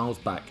 100 miles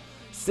back,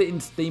 sitting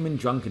steaming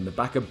drunk in the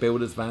back of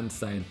builders' vans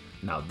saying,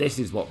 now this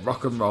is what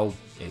rock and roll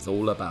is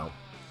all about.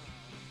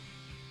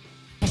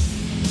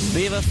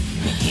 Beavis,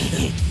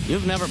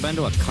 you've never been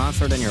to a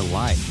concert in your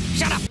life.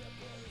 Shut up!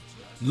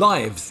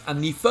 Lives,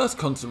 and the first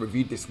concert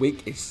reviewed this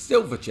week is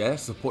Silverchair,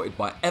 supported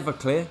by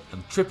Everclear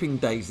and Tripping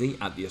Daisy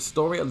at the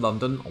Astoria,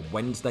 London on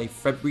Wednesday,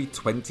 February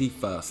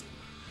 21st.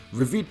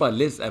 Reviewed by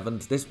Liz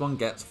Evans, this one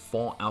gets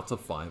 4 out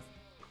of 5.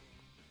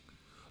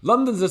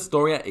 London's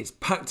Astoria is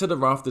packed to the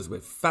rafters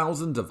with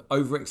thousands of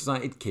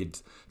overexcited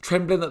kids,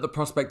 trembling at the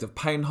prospect of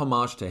paying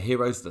homage to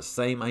heroes the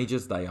same age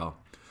as they are.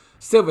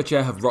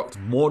 Silverchair have rocked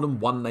more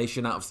than one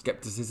nation out of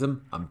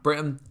skepticism, and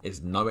Britain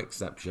is no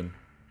exception.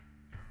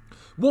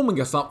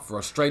 Warming us up for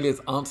Australia's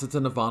answer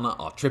to Nirvana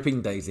are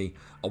Tripping Daisy,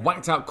 a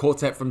whacked out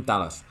quartet from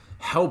Dallas,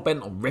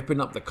 hell-bent on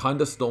ripping up the kind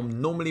of storm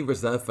normally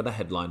reserved for the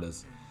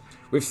headliners.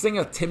 With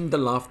singer Tim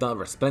DeLaughter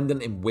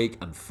resplendent in wig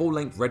and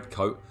full-length red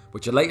coat,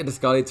 which are later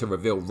discarded to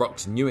reveal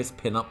rock's newest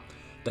pin-up,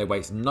 they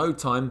waste no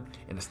time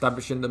in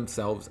establishing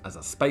themselves as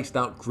a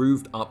spaced-out,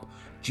 grooved-up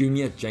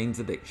Junior Jane's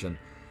Addiction.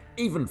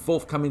 Even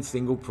forthcoming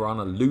single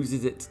Piranha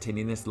loses its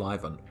tinniness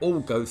live and all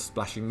goes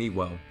splashingly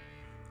well.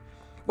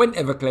 When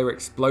Everclear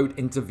explode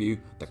into view,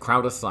 the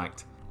crowd are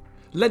psyched.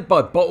 Led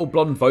by bottle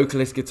blonde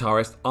vocalist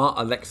guitarist Art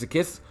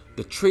Alexakis,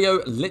 the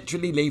trio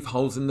literally leave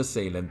holes in the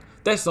ceiling.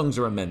 Their songs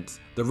are immense,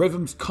 the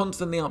rhythms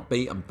constantly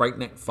upbeat and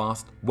breakneck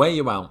fast, wear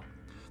you out.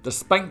 The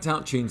spanked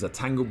out tunes are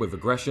tangled with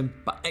aggression,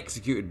 but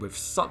executed with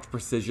such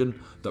precision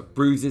that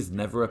bruises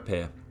never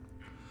appear.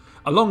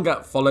 A long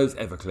gap follows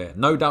Everclear,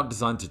 no doubt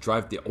designed to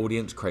drive the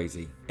audience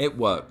crazy. It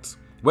works.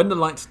 When the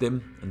lights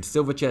dim and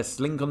Silverchair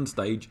slink on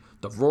stage,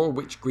 the roar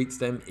which greets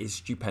them is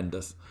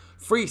stupendous.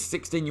 3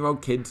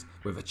 16-year-old kids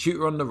with a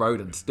tutor on the road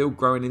and still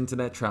growing into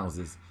their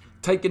trousers,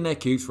 taking their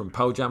cues from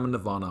Pearl Jam and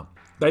Nirvana.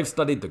 They've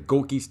studied the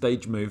gawky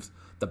stage moves,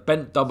 the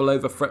bent double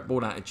over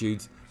fretboard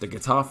attitudes, the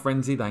guitar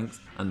frenzied angst,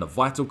 and the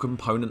vital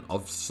component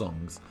of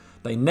songs.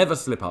 They never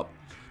slip up,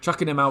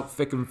 chucking them out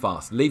thick and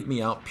fast. Leave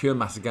Me Out, Pure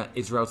Massacre,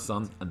 Israel's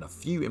Son, and a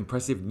few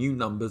impressive new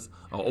numbers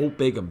are all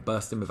big and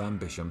bursting with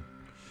ambition.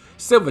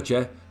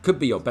 Silverchair could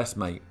be your best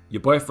mate,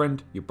 your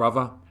boyfriend, your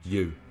brother,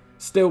 you.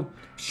 Still,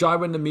 shy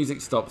when the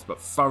music stops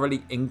but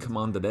thoroughly in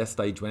command of their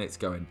stage when it's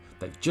going.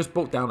 They've just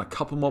brought down a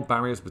couple more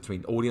barriers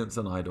between audience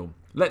and idol.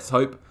 Let's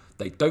hope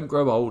they don't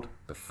grow old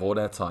before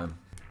their time.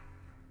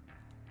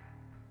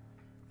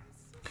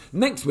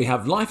 Next we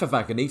have Life of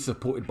Agony,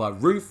 supported by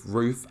Roof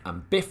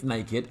and Biff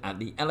Naked at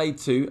the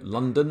LA2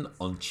 London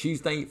on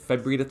Tuesday,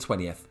 February the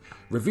 20th.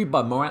 Reviewed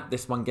by Morat,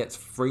 this one gets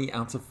 3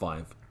 out of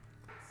 5.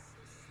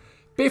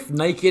 Biff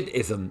Naked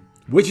isn't,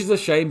 which is a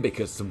shame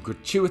because some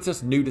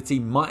gratuitous nudity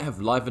might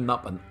have livened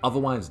up an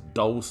otherwise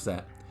dull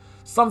set.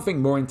 Something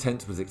more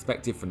intense was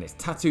expected from this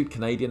tattooed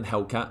Canadian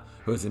Hellcat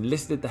who has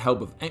enlisted the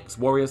help of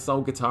ex-Warrior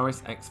Soul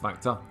guitarist X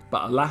Factor,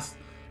 but alas,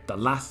 the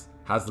lass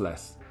has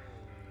less.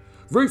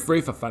 Roof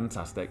are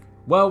fantastic.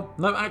 Well,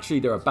 no, actually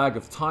they're a bag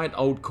of tired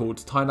old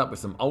chords tied up with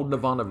some old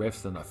Nirvana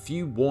riffs and a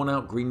few worn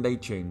out Green Day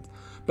tunes,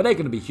 but they're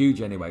going to be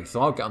huge anyway,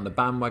 so I'll get on the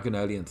bandwagon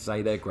early and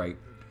say they're great.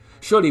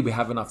 Surely we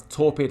have enough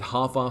torpid,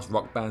 half-assed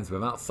rock bands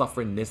without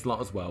suffering this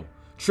lot as well.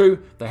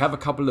 True, they have a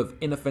couple of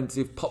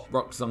inoffensive pop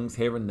rock songs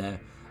here and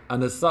there,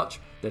 and as such,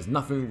 there's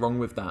nothing wrong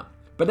with that.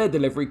 But their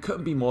delivery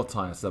couldn't be more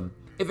tiresome,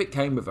 if it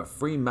came with a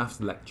free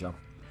maths lecture.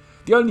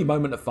 The only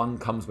moment of fun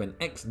comes when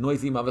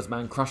ex-Noisy Mother's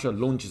Man Crusher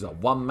launches a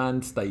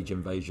one-man stage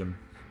invasion.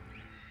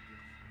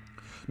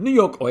 New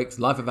York Oik's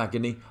Life of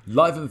Agony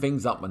liven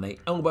things up when they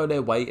elbow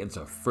their way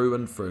into Through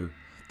and Through.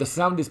 The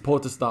sound is poor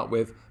to start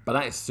with, but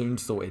that is soon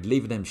sorted,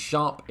 leaving them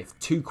sharp if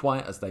too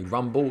quiet as they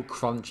rumble,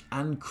 crunch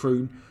and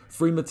croon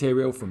through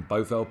material from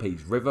both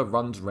LPs, River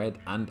Runs Red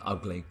and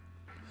Ugly.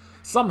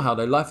 Somehow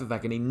though, Life of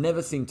Agony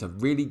never seemed to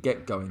really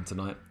get going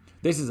tonight.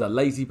 This is a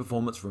lazy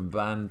performance from a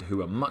band who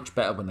were much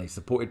better when they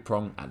supported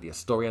Prong at the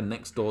Astoria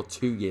next door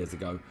 2 years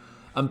ago,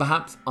 and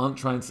perhaps aren't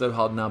trying so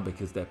hard now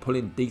because they're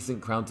pulling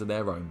decent crowds of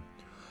their own.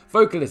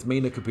 Vocalist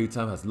Mina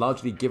Caputo has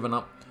largely given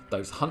up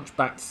those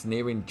hunchbacked,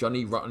 sneering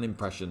Johnny Rotten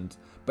impressions,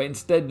 but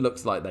instead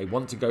looks like they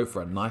want to go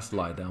for a nice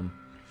lie down.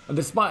 And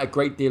despite a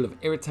great deal of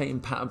irritating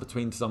patter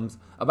between songs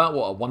about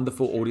what a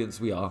wonderful audience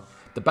we are,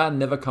 the band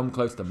never come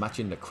close to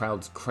matching the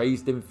crowd's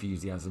crazed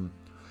enthusiasm.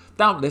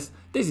 Doubtless,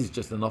 this is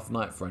just an off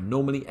night for a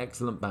normally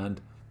excellent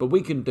band, but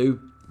we can do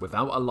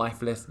without a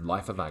lifeless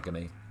life of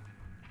agony.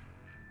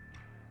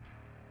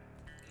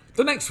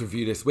 The next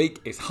review this week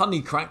is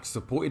Honeycrack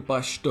supported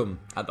by Stum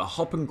at the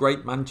Hop and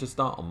Grape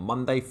Manchester on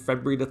Monday,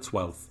 February the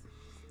 12th.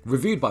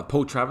 Reviewed by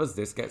Paul Travers,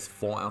 this gets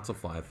 4 out of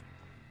 5.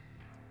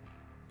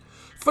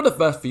 For the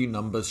first few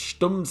numbers,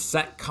 Stum's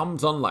set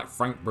comes on like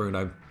Frank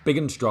Bruno, big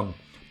and strong,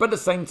 but at the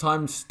same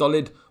time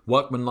stolid,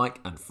 workmanlike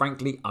and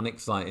frankly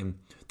unexciting.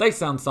 They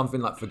sound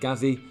something like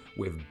Fugazi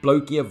with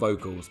blokier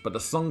vocals, but the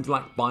songs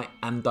lack bite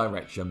and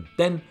direction.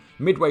 Then,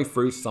 midway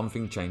through,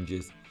 something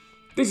changes.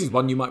 This is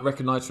one you might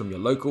recognise from your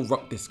local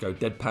rock disco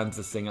deadpans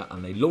the singer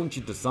and they launch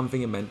into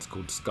something immense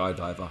called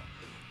Skydiver.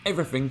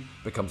 Everything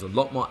becomes a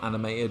lot more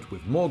animated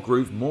with more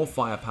groove, more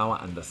firepower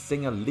and the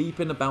singer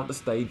leaping about the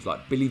stage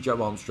like Billy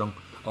Joe Armstrong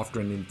after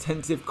an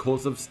intensive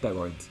course of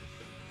steroids.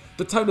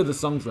 The tone of the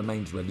songs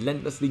remains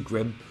relentlessly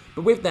grim,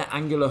 but with their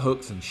angular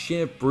hooks and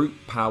sheer brute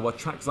power,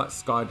 tracks like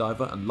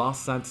Skydiver and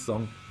Last Sad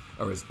Song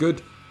are as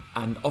good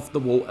and off the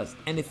wall as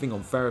anything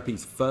on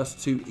Therapy's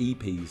first 2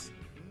 EPs.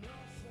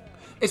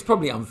 It's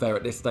probably unfair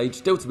at this stage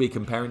still to be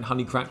comparing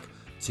Honeycrack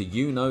to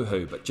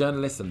you-know-who, but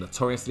journalists are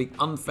notoriously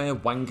unfair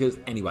wankers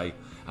anyway,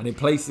 and in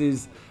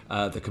places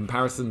the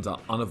comparisons are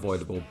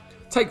unavoidable.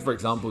 Take for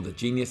example The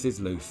Genius Is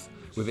Loose,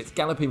 with its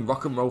galloping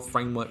rock and roll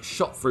framework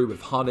shot through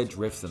with hard-edged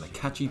riffs and a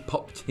catchy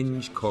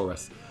pop-tinged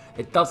chorus.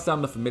 It does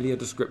sound a familiar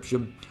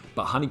description,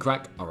 but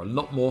Honeycrack are a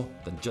lot more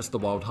than just the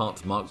Wild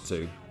Hearts Mark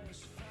II.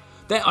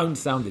 Their own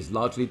sound is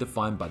largely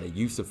defined by their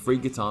use of 3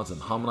 guitars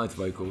and harmonised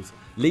vocals,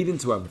 leading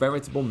to a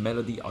veritable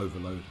melody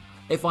overload.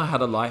 If I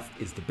Had a Life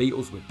is the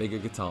Beatles with bigger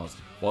guitars,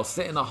 while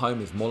Sitting at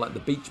Home is more like the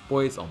Beach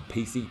Boys on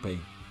PCP.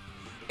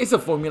 It's a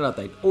formula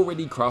they'd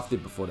already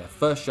crafted before their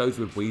first shows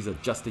with Weezer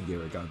just a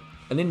year ago,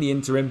 and in the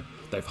interim,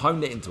 they've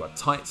honed it into a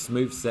tight,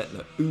 smooth set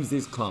that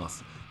oozes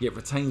class, yet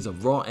retains a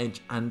raw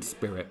edge and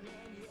spirit.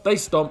 They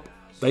stomp,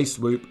 they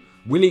swoop,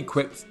 Willie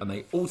quips, and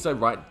they also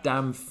write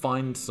damn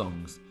fine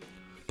songs.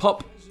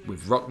 Pop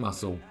with rock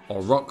muscle,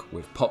 or rock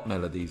with pop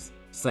melodies,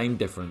 same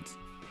difference.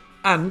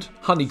 And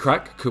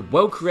Honeycrack could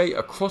well create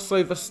a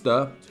crossover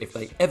stir if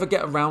they ever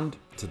get around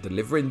to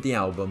delivering the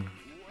album.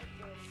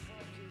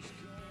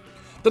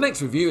 The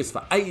next review is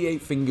for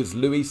 88 Fingers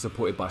Louie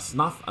supported by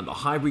Snuff at the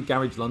Highbury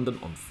Garage London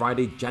on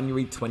Friday,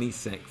 January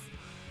 26th.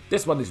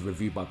 This one is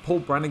reviewed by Paul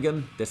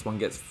Brannigan, this one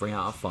gets 3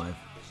 out of 5.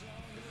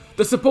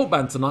 The support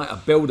band tonight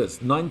are billed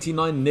as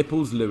 99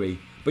 Nipples Louie,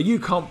 but you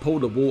can't pull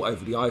the wool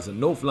over the eyes of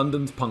North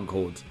London's punk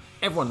hordes.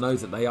 Everyone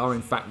knows that they are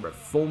in fact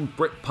reformed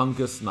Brit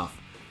punkers Snuff,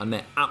 and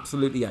they're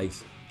absolutely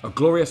ace. A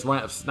glorious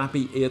riot of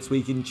snappy,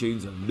 ear-tweaking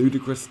tunes and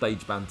ludicrous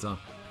stage banter.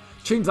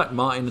 Tunes like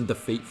Martin and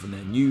Defeat from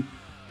their new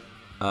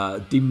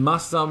Die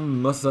Massa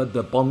Mussa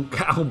de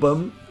Bonk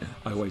album.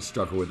 I always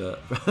struggle with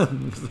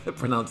the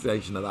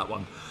pronunciation of that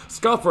one.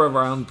 Scarper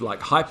around like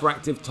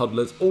hyperactive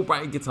toddlers, all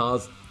bratty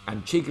guitars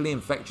and cheekily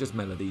infectious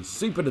melodies.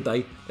 Super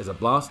Today is a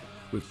blast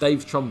with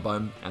Dave's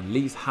trombone and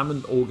Lee's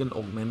Hammond organ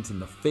augmenting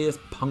the fierce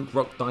punk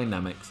rock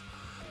dynamics.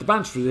 The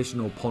band's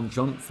traditional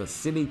penchant for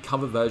silly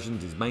cover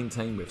versions is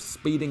maintained with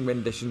speeding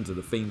renditions of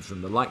the themes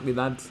from The Likely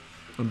Lads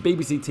and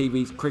BBC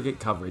TV's cricket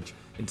coverage,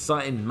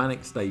 inciting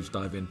manic stage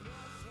diving.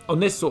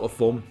 On this sort of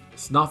form,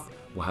 Snuff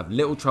will have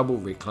little trouble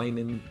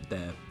reclaiming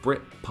their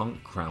Brit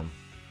punk crown.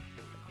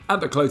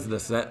 At the close of the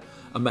set,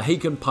 a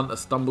Mohican punter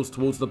stumbles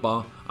towards the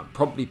bar and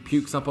promptly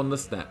pukes up on the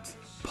steps.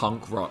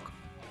 Punk rock.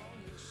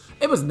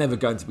 It was never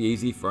going to be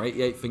easy for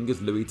 88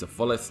 Fingers Louie to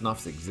follow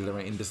Snuff's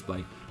exhilarating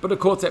display, but the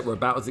quartet were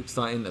about as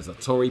exciting as a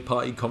Tory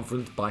party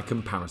conference by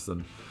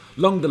comparison.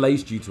 Long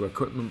delays due to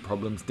equipment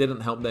problems didn't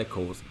help their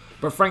cause,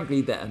 but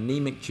frankly their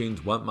anemic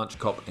tunes weren't much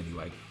cop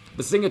anyway.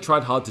 The singer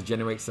tried hard to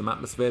generate some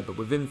atmosphere, but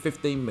within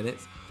 15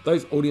 minutes,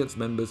 those audience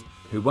members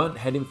who weren't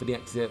heading for the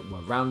exit were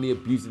roundly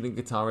abusing the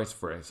guitarist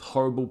for his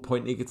horrible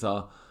pointy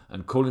guitar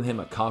and calling him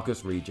a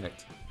carcass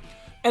reject.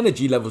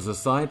 Energy levels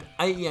aside,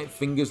 88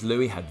 Fingers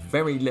Louie had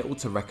very little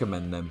to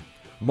recommend them.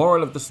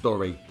 Moral of the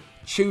story,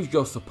 choose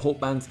your support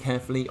bands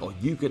carefully or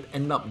you could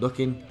end up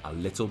looking a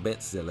little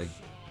bit silly.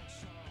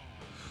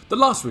 The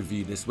last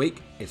review this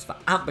week is for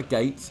At the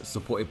Gates,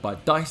 supported by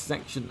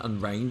Dissection and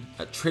Rain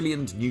at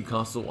Trillions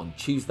Newcastle on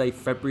Tuesday,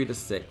 February the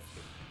 6th.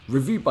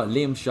 Reviewed by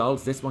Liam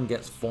Charles, this one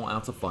gets 4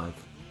 out of 5.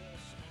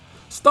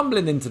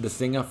 Stumbling into the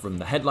singer from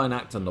the headline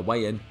act on the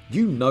way in,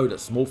 you know that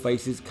Small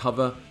Faces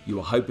cover you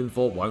were hoping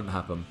for won't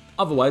happen.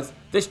 Otherwise,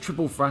 this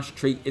triple thrash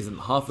treat isn't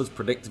half as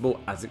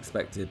predictable as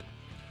expected.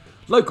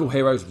 Local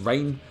heroes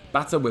Rain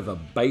batter with a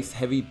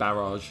bass-heavy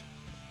barrage,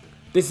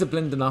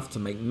 disciplined enough to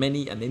make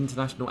many an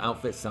international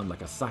outfit sound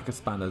like a sack of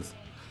spanners.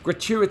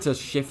 Gratuitous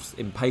shifts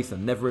in pace are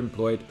never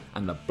employed,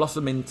 and the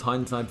blossoming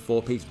Tyneside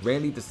 4-piece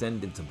rarely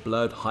descend into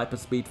blurred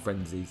hyperspeed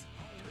frenzies.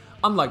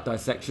 Unlike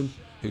Dissection,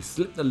 who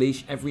slip the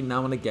leash every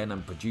now and again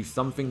and produce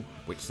something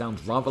which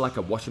sounds rather like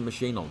a washing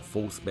machine on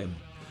full spin.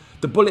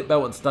 The bullet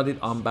belt and studded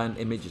armband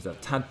image is a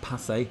tad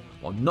passé,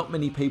 while not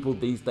many people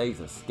these days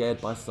are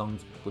scared by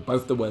songs with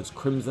both the words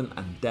crimson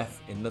and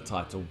death in the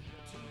title.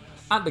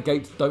 At the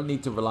Gates don't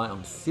need to rely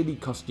on silly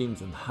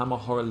costumes and hammer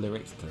horror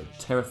lyrics to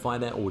terrify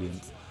their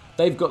audience.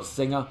 They've got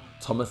singer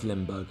Thomas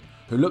Lindberg,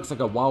 who looks like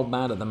a wild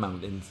man of the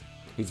mountains.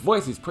 His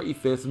voice is pretty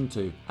fearsome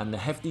too, and the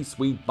hefty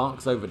Swede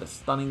barks over the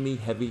stunningly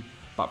heavy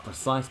but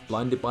precise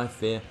Blinded by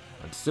Fear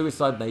and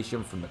Suicide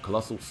Nation from the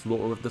colossal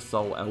Slaughter of the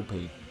Soul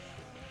LP.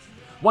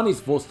 One is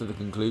forced to the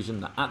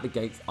conclusion that At the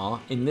Gates are,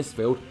 in this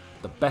field,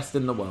 the best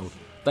in the world.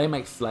 They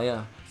make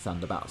Slayer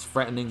sound about as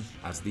threatening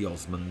as the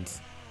Osmonds.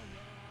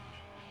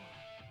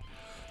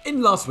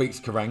 In last week's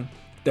Kerrang,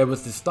 there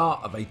was the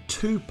start of a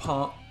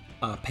two-part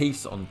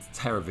piece on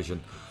TerrorVision.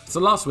 So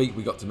last week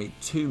we got to meet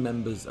two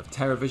members of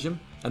TerrorVision,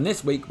 and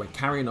this week we're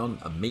carrying on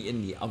and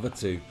meeting the other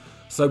two.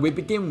 So we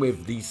begin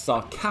with the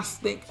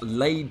sarcastic,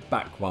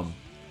 laid-back one.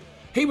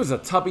 He was a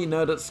tubby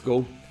nerd at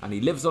school, and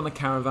he lives on a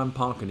caravan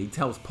park, and he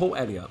tells Paul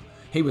Elliott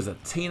he was a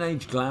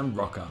teenage glam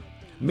rocker.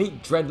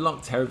 Meet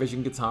dreadlock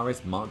TerrorVision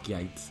guitarist Mark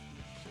Yates.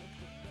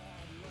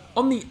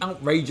 On the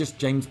outrageous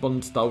James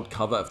Bond-styled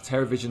cover of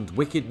TerrorVision's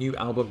wicked new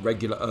album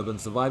Regular Urban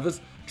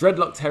Survivors,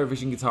 dreadlock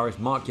TerrorVision guitarist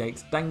Mark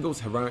Yates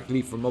dangles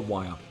heroically from a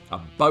wire, a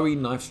Bowie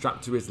knife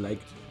strapped to his leg,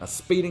 a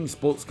speeding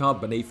sports car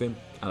beneath him,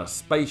 and a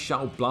space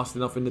shuttle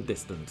blasting off in the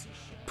distance.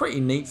 Pretty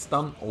neat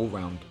stunt all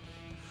round.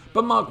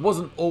 But Mark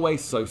wasn't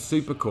always so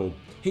super cool.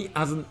 He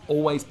hasn't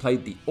always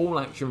played the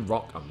all-action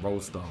rock and roll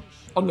star.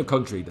 On the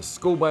contrary, the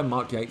schoolboy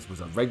Mark Yates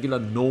was a regular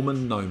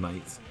Norman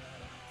no-mates.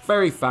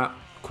 Very fat,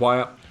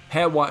 quiet,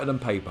 hair whiter than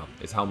paper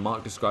is how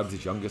Mark describes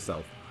his younger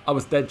self. I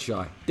was dead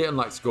shy, didn't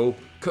like school,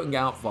 couldn't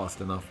get out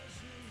fast enough.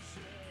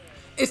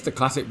 It's the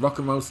classic rock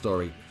and roll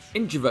story.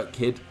 Introvert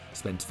kid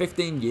spends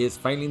 15 years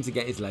failing to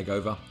get his leg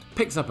over,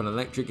 picks up an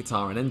electric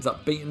guitar and ends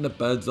up beating the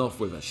birds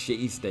off with a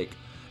shitty stick.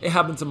 It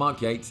happened to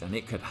Mark Yates and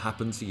it could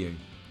happen to you.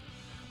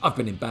 I've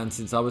been in bands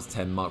since I was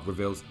 10, Mark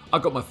reveals. I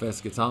got my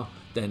first guitar,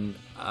 then,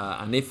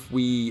 and if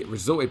we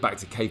resorted back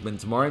to Cavemen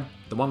tomorrow,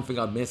 the one thing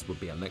I'd miss would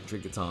be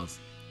electric guitars.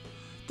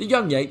 The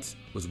young Yates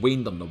was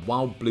weaned on the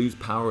wild blues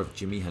power of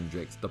Jimi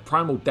Hendrix, the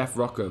primal death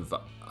rock of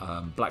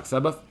Black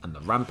Sabbath, and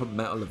the rampant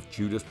metal of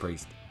Judas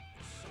Priest.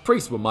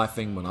 Priest were my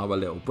thing when I was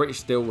little. British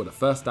Steel were the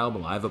first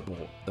album I ever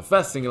bought. The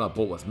first single I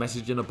bought was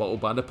Message in a Bottle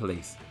by The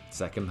Police,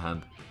 second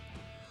hand.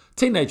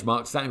 Teenage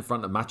Mark sat in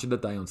front of Match of the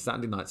Day on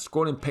Saturday night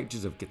scrawling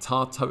pictures of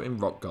guitar-toting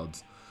rock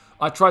gods.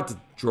 I tried to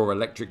draw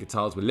electric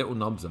guitars with little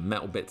knobs and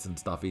metal bits and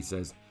stuff, he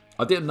says.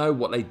 I didn't know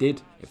what they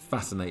did, it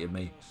fascinated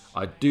me.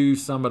 I do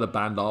some of the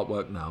band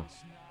artwork now.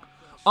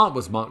 Art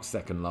was Mark's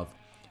second love,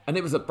 and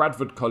it was at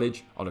Bradford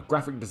College on a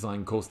graphic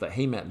design course that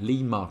he met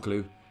Lee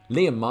Marklew.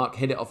 Lee and Mark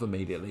hit it off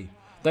immediately.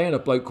 They and a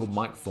bloke called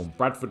Mike formed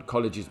Bradford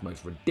College's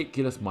most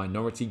ridiculous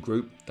minority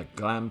group, the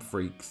Glam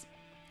Freaks.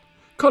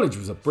 College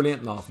was a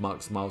brilliant laugh,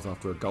 Mark smiles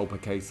after a gulp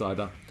of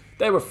K-cider.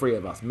 There were three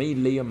of us, me,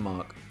 Lee and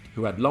Mark,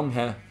 who had long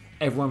hair.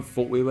 Everyone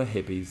thought we were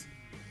hippies.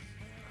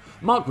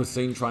 Mark was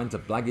soon trying to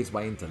blag his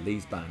way into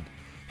Lee's band.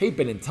 He'd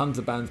been in tons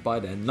of bands by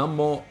then, none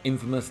more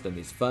infamous than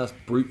his first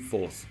Brute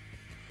Force.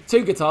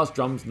 2 guitars,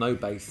 drums, no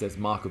bass, says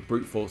Mark of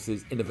Brute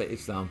Force's innovative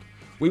sound.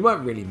 We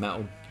weren't really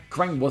metal.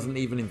 Kerrang wasn't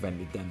even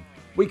invented then.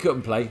 We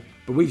couldn't play,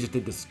 but we just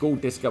did the school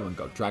disco and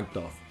got dragged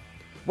off.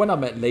 When I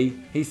met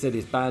Lee, he said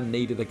his band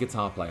needed a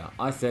guitar player.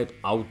 I said,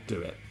 I'll do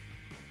it.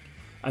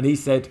 And he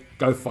said,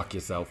 go fuck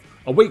yourself.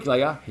 A week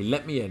later, he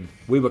let me in.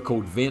 We were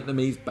called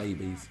Vietnamese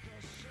Babies.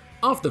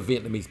 After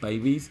Vietnamese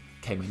Babies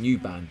came a new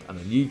band and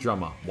a new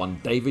drummer, one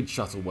David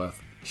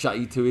Shuttleworth,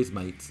 Shutty to his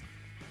mates.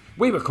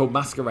 We were called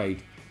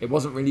Masquerade. It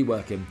wasn't really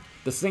working.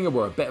 The singer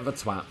were a bit of a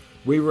twat.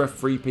 We were a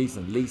 3-piece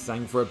and Lee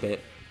sang for a bit,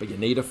 but you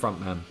need a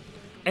frontman.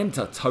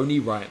 Enter Tony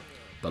Wright.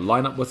 The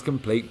lineup was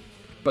complete,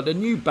 but the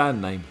new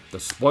band name, The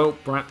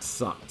Spoilt Brats,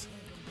 sucked.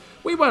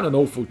 We weren't an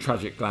awful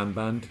tragic glam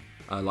band,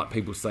 like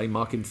people say,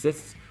 Mark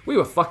insists. We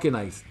were fucking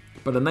ace,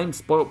 but the name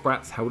Spoilt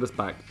Brats held us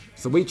back,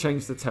 so we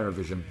changed to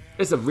TerrorVision.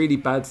 It's a really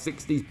bad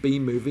 60s B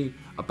movie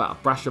about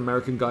a brash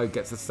American guy who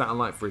gets a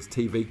satellite for his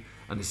TV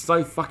and is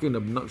so fucking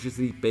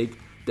obnoxiously big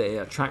that it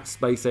attracts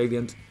space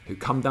aliens who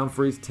come down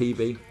for his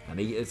TV and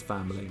eat his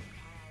family.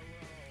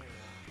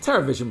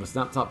 TerrorVision was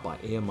snapped up by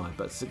EMI,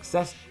 but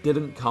success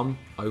didn't come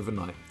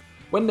overnight.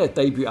 When their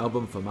debut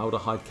album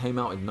Formaldehyde came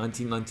out in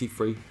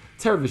 1993,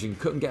 TerrorVision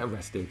couldn't get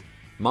arrested.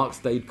 Mark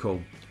stayed cool.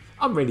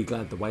 I'm really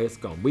glad the way it's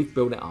gone. We've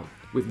built it up.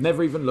 We've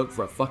never even looked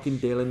for a fucking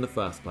deal in the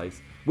first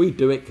place. We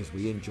do it because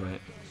we enjoy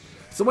it.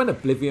 So when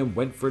Oblivion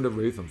went through the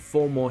roof and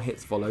 4 more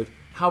hits followed,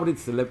 how did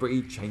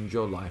celebrity change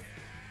your life?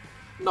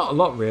 Not a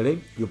lot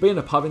really. You'll be in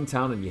a pub in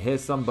town and you hear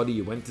somebody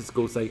you went to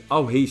school say,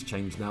 oh, he's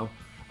changed now.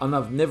 And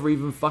I've never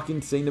even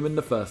fucking seen him in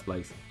the first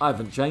place. I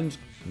haven't changed,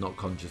 not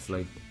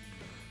consciously.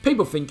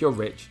 People think you're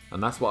rich,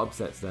 and that's what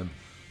upsets them.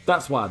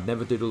 That's why I'd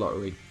never do the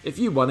lottery. If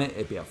you won it,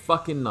 it'd be a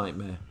fucking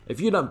nightmare. If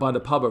you don't buy the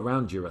pub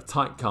around you, you're a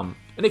tight cunt.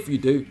 And if you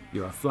do,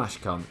 you're a flash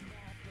cunt.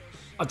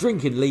 I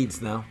drink in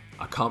Leeds now.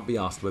 I can't be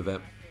arsed with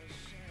it.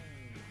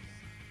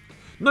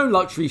 No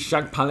luxury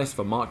shag palace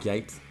for Mark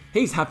Yates.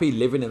 He's happy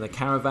living in a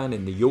caravan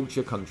in the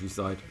Yorkshire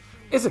countryside.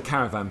 It's a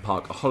caravan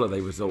park, a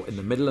holiday resort in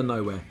the middle of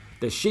nowhere.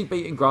 There's sheep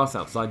eating grass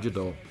outside your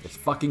door. It's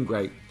fucking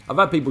great. I've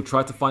had people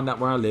try to find out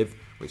where I live,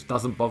 which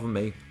doesn't bother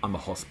me. I'm a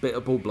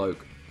hospitable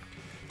bloke.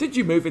 Did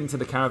you move into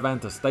the caravan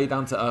to stay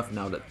down to earth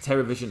now that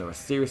TerrorVision are a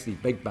seriously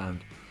big band?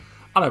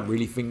 I don't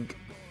really think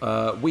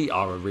We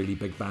are a really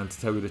big band, to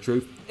tell you the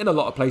truth. In a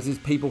lot of places,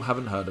 people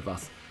haven't heard of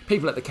us.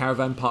 People at the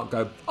caravan park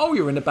go, "Oh,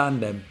 you're in a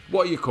band then.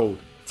 What are you called?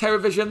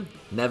 Terrorvision?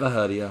 Never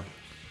heard of you."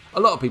 A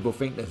lot of people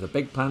think there's a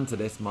big plan to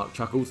this, Mark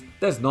chuckles.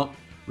 There's not.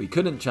 We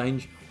couldn't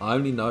change. I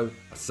only know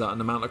a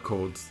certain amount of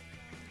chords.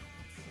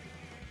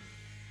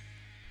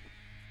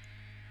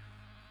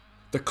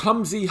 The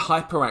clumsy,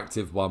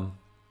 hyperactive one.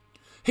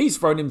 He's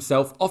thrown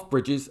himself off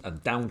bridges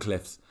and down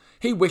cliffs.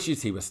 He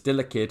wishes he was still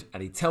a kid,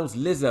 and he tells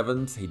Liz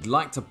Evans he'd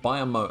like to buy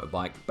a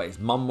motorbike, but his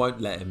mum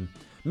won't let him.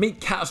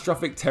 Meet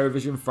catastrophic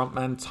Terrorvision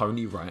frontman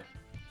Tony Wright.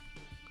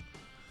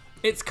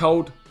 It's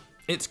cold,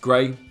 it's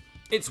grey,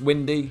 it's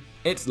windy,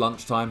 it's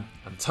lunchtime,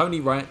 and Tony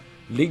Wright,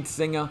 lead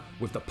singer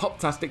with the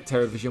pop-tastic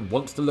Terrorvision,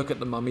 wants to look at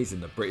the mummies in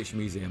the British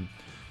Museum.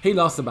 He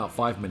lasts about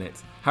 5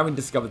 minutes, having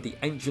discovered the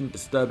ancient,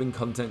 disturbing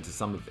contents of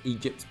some of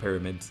Egypt's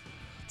pyramids.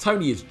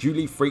 Tony is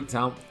duly freaked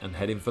out and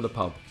heading for the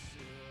pub.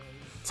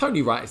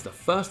 Tony Wright is the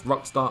first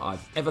rock star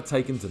I've ever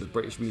taken to the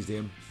British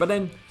Museum, but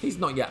then he's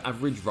not your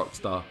average rock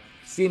star.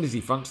 Seeing as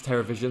he fronts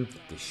Terrorvision,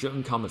 this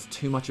shouldn't come as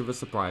too much of a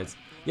surprise.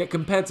 Yet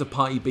compared to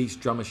Party Beast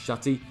drummer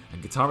Shutty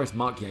and guitarist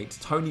Mark Yates,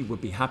 Tony would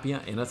be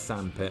happier in a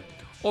sandpit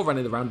or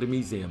running around a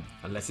museum,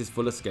 unless it's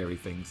full of scary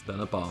things,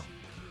 than a bar.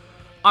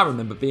 "I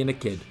remember being a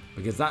kid,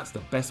 because that's the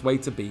best way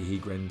to be," he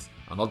grins,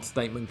 an odd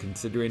statement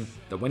considering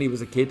that when he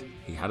was a kid,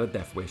 he had a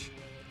death wish.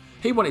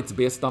 He wanted to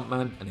be a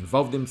stuntman and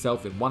involved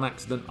himself in one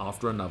accident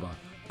after another,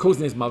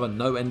 causing his mother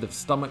no end of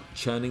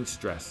stomach-churning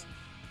stress.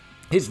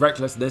 His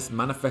recklessness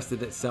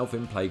manifested itself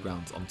in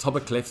playgrounds, on top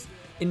of cliffs,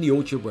 in the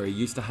orchard where he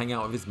used to hang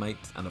out with his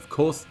mates, and of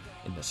course,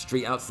 in the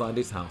street outside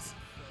his house.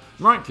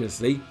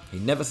 Miraculously, he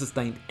never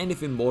sustained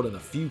anything more than a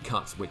few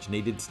cuts which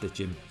needed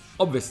stitching.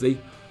 Obviously,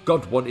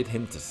 God wanted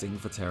him to sing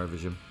for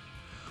Terrorvision.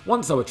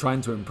 Once I was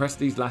trying to impress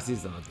these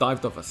lasses and I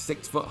dived off a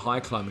 6-foot high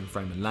climbing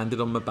frame and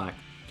landed on my back.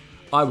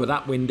 I was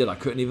that winded I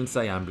couldn't even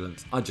say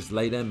ambulance, I just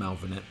lay there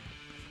mouthing it.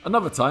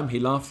 Another time, he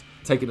laughs,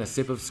 taking a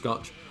sip of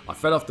scotch, I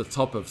fell off the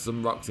top of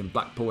some rocks in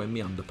Blackpool in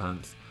my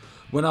underpants.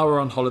 When I were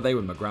on holiday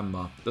with my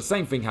grandma, the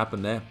same thing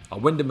happened there. I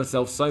winded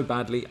myself so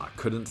badly I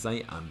couldn't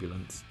say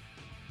ambulance.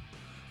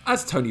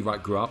 As Tony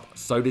Wright grew up,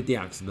 so did the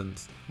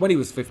accidents. When he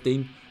was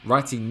 15,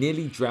 Wrighty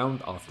nearly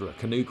drowned after a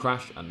canoe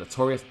crash at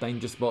notorious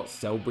danger spot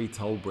Selbury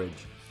Toll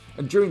Bridge.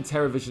 And during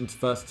Terrorvision's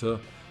first tour,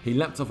 he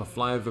leapt off a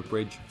flyover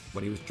bridge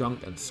when he was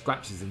drunk and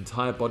scratched his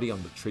entire body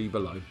on the tree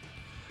below.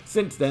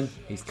 Since then,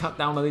 he's cut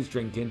down on his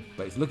drinking,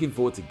 but he's looking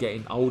forward to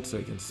getting old so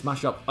he can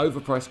smash up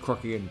overpriced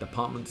crockery in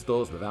department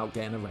stores without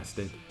getting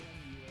arrested.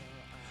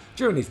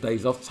 During his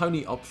days off,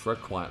 Tony opts for a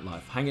quiet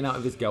life, hanging out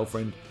with his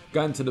girlfriend,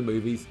 going to the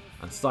movies,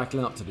 and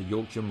cycling up to the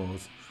Yorkshire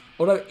Moors,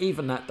 although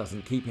even that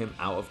doesn't keep him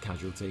out of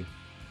casualty.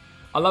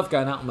 "I love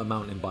going out on my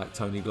mountain bike,"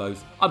 Tony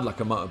glows. "I'd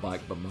like a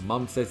motorbike, but my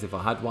mum says if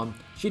I had one,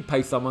 she'd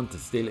pay someone to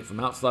steal it from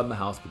outside my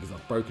house because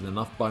I've broken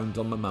enough bones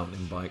on my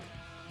mountain bike."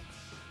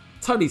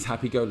 Tony's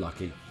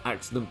happy-go-lucky,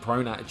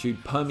 accident-prone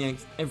attitude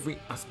permeates every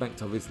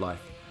aspect of his life.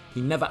 He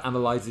never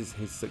analyses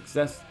his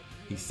success,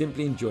 he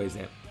simply enjoys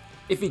it.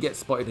 If he gets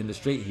spotted in the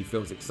street, he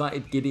feels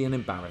excited, giddy and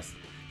embarrassed.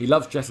 He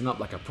loves dressing up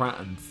like a prat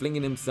and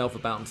flinging himself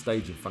about on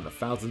stage in front of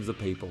thousands of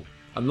people,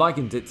 and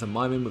likens it to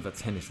miming with a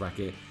tennis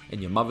racket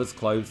in your mother's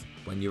clothes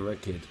when you were a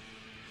kid.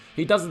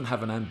 He doesn't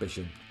have an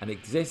ambition and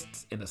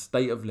exists in a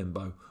state of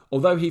limbo,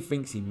 although he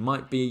thinks he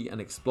might be an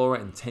explorer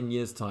in 10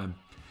 years' time.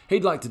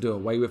 He'd like to do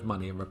away with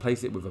money and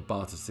replace it with a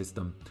barter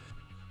system.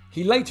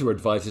 He later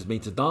advises me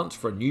to dance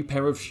for a new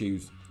pair of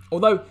shoes,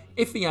 although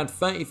if he had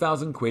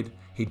 30,000 quid,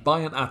 he'd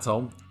buy an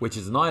atoll, which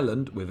is an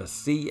island with a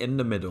sea in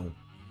the middle.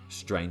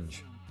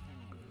 Strange.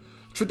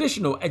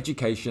 Traditional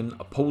education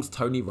appalls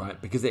Tony Wright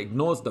because it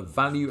ignores the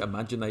value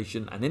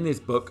imagination, and in his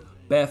book,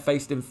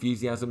 barefaced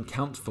enthusiasm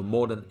counts for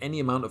more than any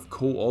amount of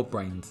cool or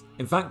brains.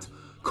 In fact,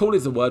 cool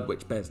is a word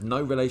which bears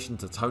no relation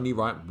to Tony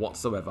Wright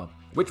whatsoever,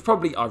 which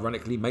probably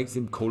ironically makes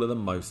him cooler than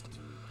most.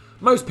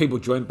 Most people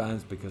join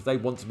bands because they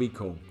want to be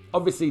cool.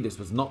 Obviously, this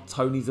was not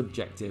Tony's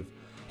objective.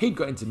 He'd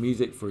got into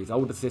music through his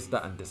older sister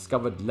and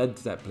discovered Led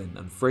Zeppelin,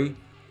 and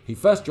he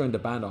first joined a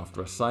band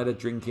after a cider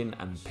drinking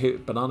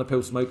and banana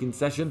peel smoking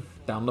session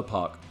down the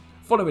park,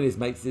 following his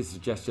mate's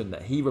suggestion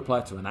that he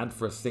reply to an ad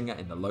for a singer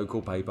in the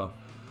local paper.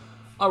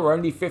 I were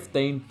only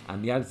 15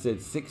 and the ad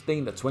said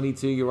 16 to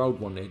 22-year-old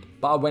wanted,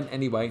 but I went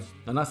anyway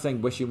and I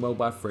sang Wishing Well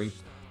by Free.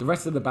 The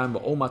rest of the band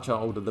were all much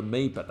older than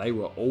me, but they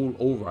were all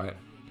alright.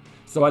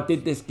 So I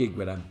did this gig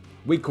with them.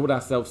 We called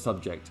ourselves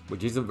Subject,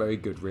 which isn't very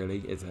good really,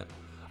 is it?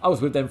 I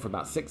was with them for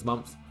about 6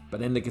 months, but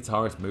then the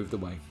guitarist moved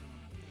away.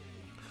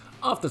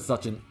 After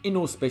such an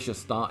inauspicious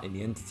start in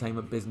the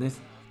entertainment business,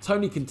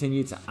 Tony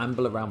continued to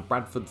amble around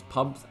Bradford's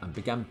pubs and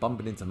began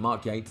bumping into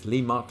Mark Yates,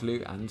 Lee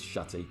Marklew and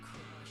Shutty.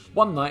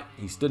 One night,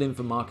 he stood in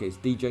for Mark at his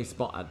DJ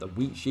spot at the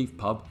Wheatsheaf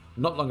pub.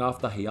 Not long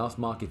after, he asked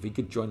Mark if he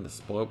could join the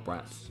Spoiled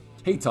Brats.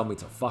 He told me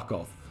to fuck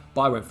off,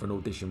 but I went for an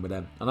audition with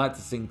them and I had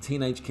to sing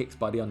Teenage Kicks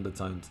by the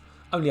Undertones.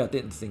 Only I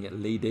didn't sing it,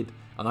 Lee did,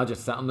 and I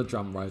just sat on the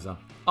drum riser.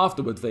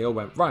 Afterwards, they all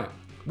went, "Right,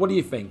 what do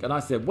you think?" And I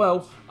said,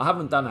 "Well, I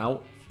haven't done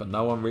Out," but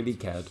no one really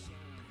cared.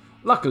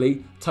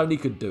 Luckily, Tony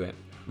could do it.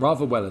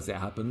 rather well as it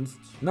happens.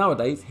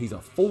 Nowadays, he's a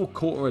full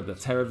quarter of the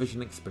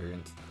Terrorvision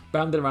experience,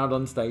 bounding around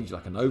on stage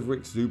like an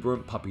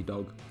over-exuberant puppy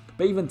dog.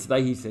 But even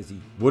today he says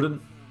he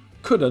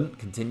couldn't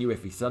continue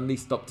if he suddenly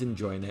stopped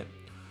enjoying it.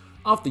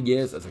 After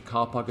years as a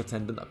car park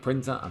attendant, a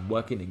printer and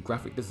working in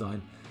graphic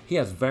design, he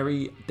has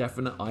very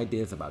definite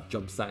ideas about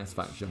job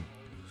satisfaction.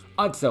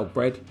 I'd sell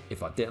bread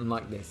if I didn't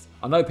like this.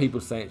 I know people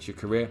say it's your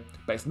career,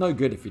 but it's no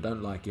good if you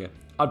don't like it.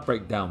 I'd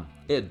break down.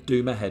 It'd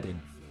do my head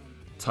in.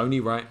 Tony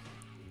Wright,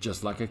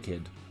 just like a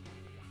kid.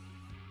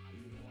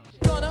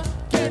 Gonna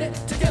get it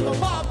together,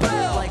 my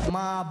bell. Like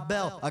my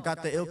bell, I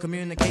got the ill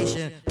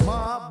communication.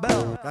 My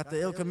bell, got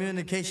the ill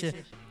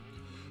communication.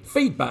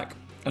 Feedback,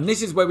 and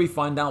this is where we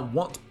find out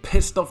what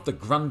pissed off the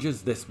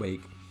grungers this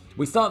week.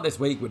 We start this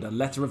week with a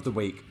letter of the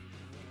week.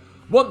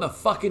 What the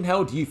fucking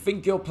hell do you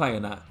think you're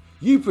playing at?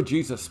 You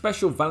produce a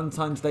special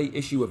Valentine's Day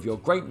issue of your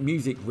great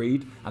music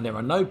read, and there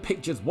are no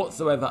pictures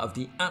whatsoever of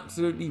the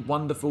absolutely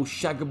wonderful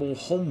shaggable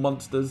horn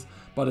monsters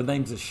by the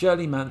names of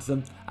Shirley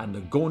Manson and the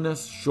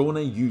gorgeous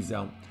Shauna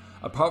Uzel,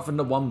 apart from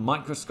the one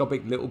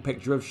microscopic little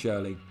picture of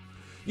Shirley.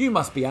 You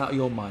must be out of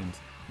your mind.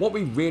 What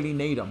we really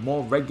need are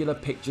more regular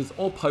pictures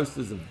or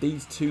posters of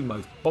these two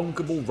most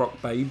bonkable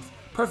rock babes,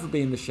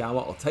 preferably in the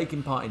shower or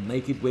taking part in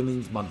naked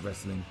women's mud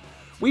wrestling.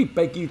 We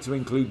beg you to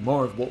include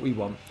more of what we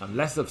want and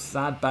less of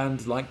sad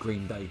bands like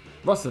Green Day.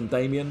 Ross and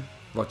Damien,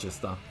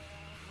 Rochester.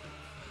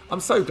 I'm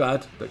so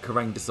glad that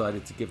Kerrang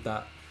decided to give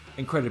that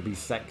incredibly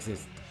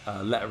sexist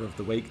letter of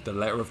the week the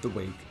letter of the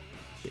week.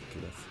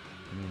 Ridiculous.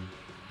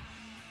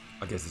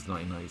 I guess it's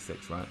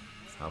 1996, right?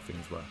 That's how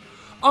things were.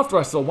 After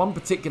I saw one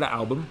particular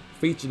album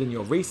featured in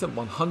your recent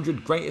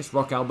 100 Greatest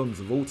Rock Albums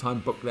of All Time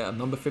booklet at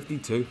number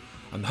 52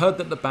 and heard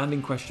that the band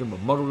in question were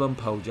modelled on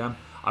Pearl Jam,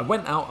 I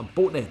went out and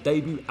bought their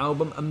debut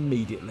album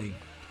immediately.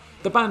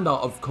 The band are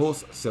of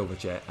course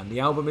Silverchair and the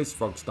album is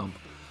Frog Stomp.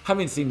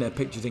 Having seen their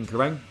pictures in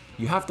Kerrang,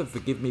 you have to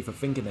forgive me for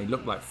thinking they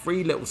look like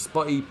three little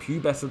spotty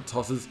pubescent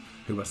tossers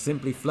who were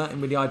simply flirting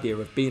with the idea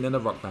of being in a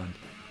rock band.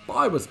 But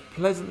I was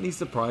pleasantly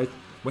surprised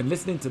when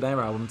listening to their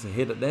album to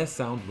hear that their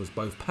sound was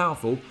both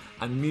powerful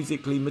and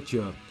musically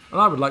mature,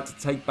 and I would like to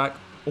take back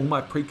all my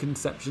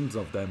preconceptions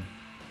of them.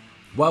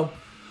 Well,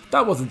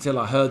 that wasn't until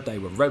I heard they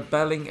were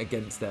rebelling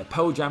against their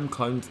Pearl Jam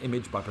clones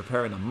image by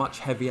preparing a much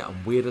heavier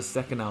and weirder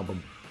second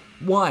album.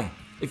 Why?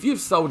 If you've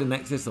sold in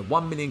excess of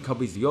 1 million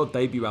copies of your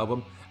debut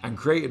album and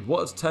created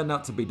what has turned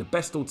out to be the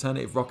best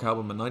alternative rock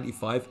album of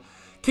 95,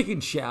 kicking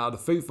shit out of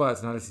the Foo Fighters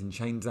and Alice in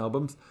Chains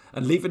albums,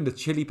 and leaving the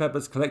Chili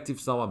Peppers Collective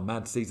Soul and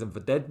Mad Season for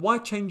dead, why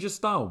change your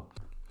style?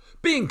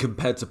 Being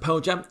compared to Pearl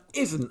Jam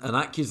isn't an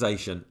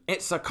accusation,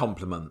 it's a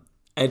compliment.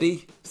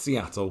 Eddie,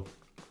 Seattle.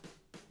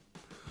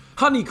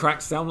 Honey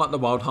Cracks Sound Like the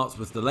Wild Hearts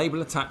was the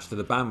label attached to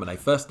the band when they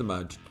first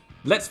emerged.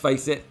 Let's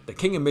face it, the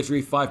King of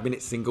Misery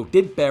 5-minute single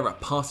did bear a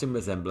passing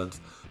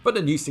resemblance, but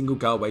the new single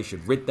Go Away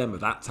should rid them of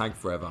that tag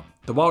forever.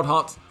 The Wild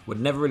Hearts would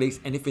never release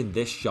anything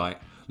this shite.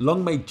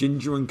 Long may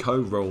Ginger and Co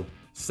rule.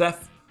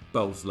 Seth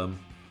Belslem.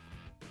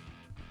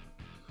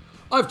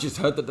 I've just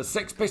heard that the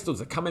Sex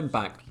Pistols are coming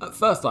back. At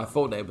first I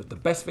thought that it was the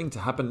best thing to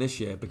happen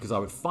this year because I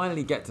would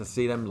finally get to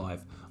see them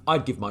live.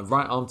 I'd give my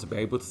right arm to be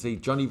able to see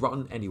Johnny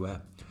Rotten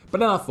anywhere. But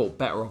then I thought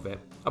better of it.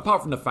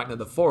 Apart from the fact that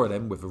the four of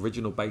them, with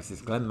original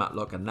bassist Glenn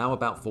Matlock, are now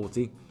about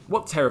 40,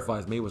 what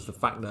terrifies me was the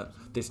fact that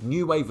this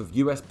new wave of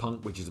US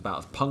punk, which is about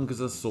as punk as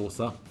a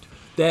saucer,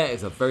 there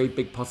is a very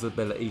big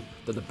possibility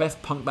that the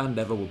best punk band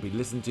ever will be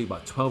listened to by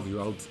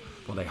 12-year-olds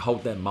while they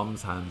hold their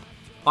mum's hand.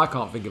 I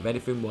can't think of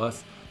anything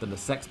worse than the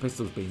Sex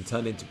Pistols being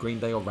turned into Green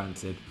Day or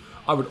Rancid.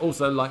 I would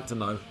also like to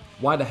know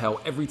why the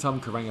hell every time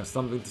Kerrang has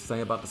something to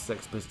say about the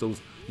Sex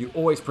Pistols, you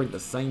always print the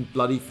same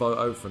bloody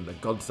photo from the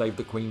God Save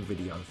the Queen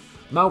video.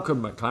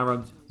 Malcolm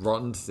McLaren,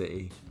 Rotten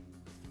City.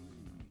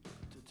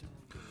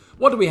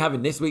 What do we have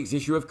in this week's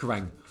issue of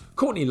Kerrang?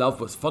 Courtney Love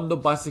was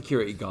fondled by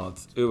security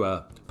guards.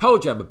 Pearl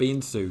Jam are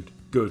being sued.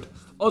 Good.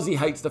 Ozzy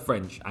hates the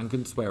French and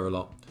can swear a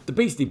lot. The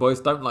Beastie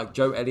Boys don't like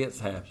Joe Elliott's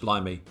hair.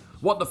 Blimey.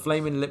 What the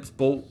Flaming Lips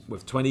bought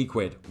with 20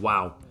 quid.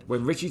 Wow.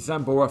 When Richie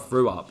Sambora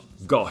threw up.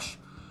 Gosh.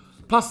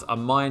 Plus a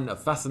mine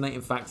of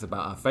fascinating facts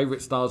about our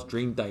favourite star's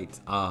dream date.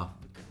 I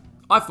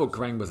thought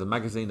Kerrang was a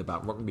magazine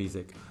about rock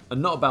music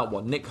and not about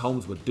what Nick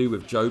Holmes would do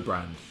with Joe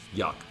Brand.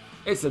 Yuck.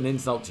 It's an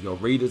insult to your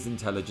readers'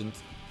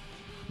 intelligence.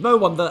 No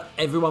wonder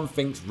everyone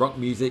thinks rock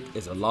music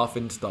is a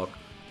laughing stock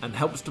and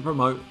helps to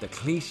promote the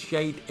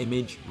cliched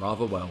image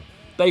rather well.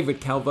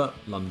 David Calvert,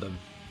 London.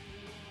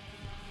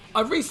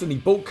 I recently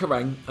bought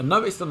Kerrang and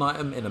noticed an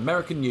item in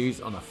American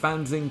news on a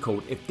fanzine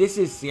called If This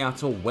Is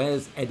Seattle,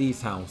 Where's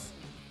Eddie's House?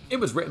 It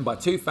was written by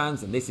two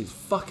fans and this is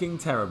fucking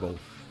terrible.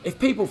 If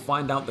people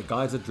find out the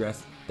guy's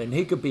address, then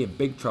he could be in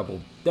big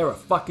trouble. There are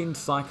fucking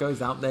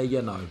psychos out there,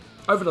 you know.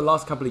 Over the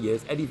last couple of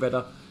years, Eddie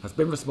Vedder has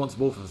been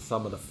responsible for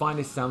some of the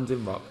finest sounds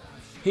in rock.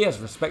 He has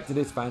respected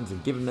his fans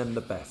and given them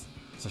the best.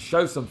 So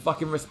show some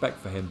fucking respect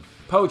for him.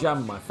 Pearl Jam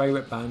are my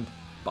favourite band,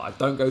 but I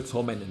don't go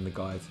tormenting the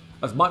guys.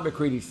 As Mike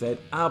McCready said,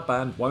 our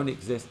band won't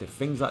exist if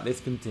things like this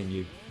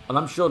continue. And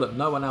I'm sure that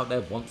no one out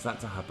there wants that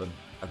to happen.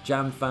 A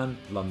Jam fan,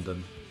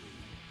 London.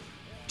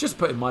 Just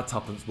putting my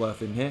tuppence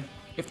worth in here.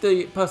 If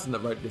the person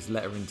that wrote this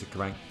letter into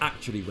Kerrang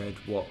actually read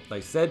what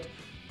they said,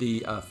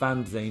 the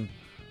fanzine,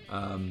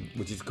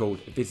 which is called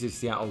This Is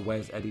Seattle,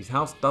 Where's Eddie's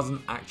House,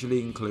 doesn't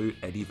actually include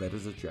Eddie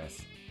Vedder's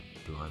address.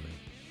 Blimey.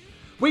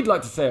 We'd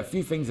like to say a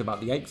few things about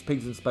the Apes,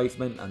 Pigs and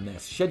Spacemen and their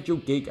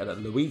scheduled gig at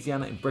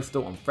Louisiana in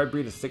Bristol on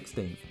February the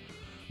 16th.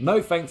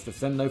 No thanks to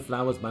Send No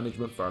Flowers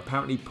management for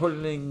apparently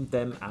pulling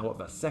them out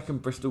of a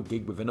second Bristol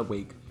gig within a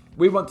week.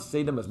 We want to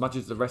see them as much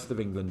as the rest of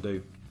England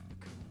do.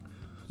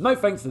 No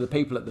thanks to the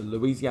people at the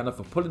Louisiana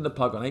for pulling the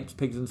plug on Apes,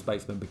 Pigs and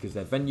Spacemen because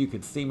their venue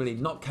could seemingly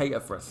not cater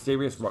for a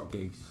serious rock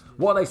gig.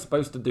 What are they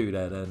supposed to do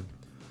there then?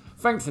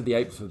 Thanks to the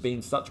Apes for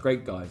being such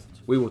great guys.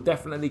 We will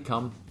definitely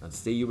come and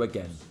see you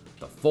again.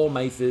 The Four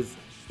Maces,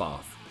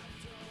 Bath.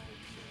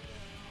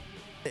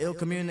 Ill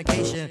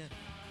communication.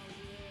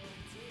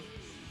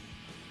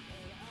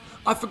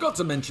 I forgot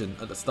to mention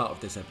at the start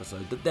of this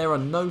episode that there are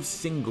no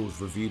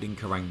singles reviewed in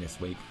Kerrang this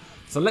week.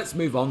 So let's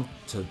move on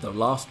to The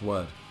Last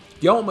Word.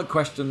 The ultimate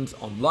questions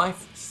on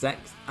life,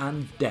 sex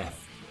and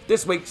death.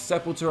 This week,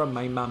 Sepultura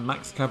main man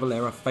Max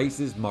Cavalera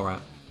faces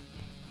Morat.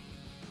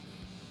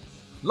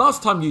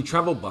 Last time you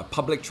travelled by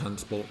public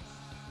transport.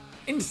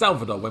 In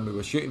Salvador, when we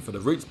were shooting for the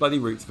Roots Bloody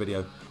Roots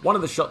video, one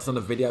of the shots on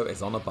the video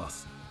is on a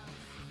bus.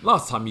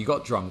 Last time you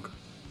got drunk.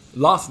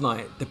 Last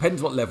night,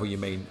 depends what level you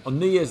mean. On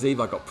New Year's Eve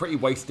I got pretty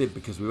wasted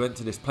because we went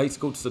to this place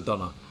called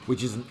Sedona,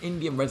 which is an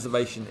Indian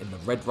reservation in the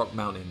Red Rock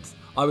Mountains.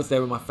 I was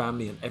there with my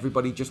family and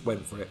everybody just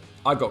went for it.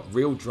 I got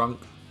real drunk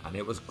and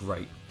it was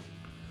great.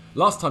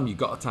 Last time you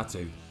got a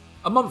tattoo.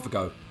 A month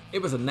ago,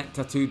 it was a neck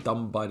tattoo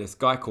done by this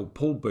guy called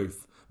Paul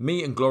Booth.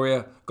 Me and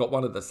Gloria got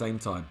one at the same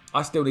time.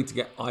 I still need to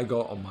get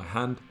Igor on my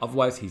hand,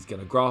 otherwise he's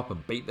going to grow up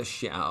and beat the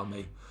shit out of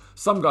me.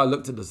 Some guy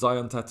looked at the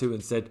Zion tattoo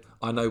and said,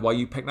 I know why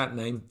you picked that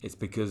name, it's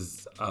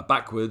because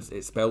backwards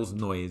it spells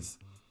noise.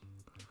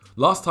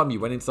 Last time you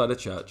went inside a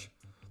church.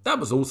 That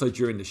was also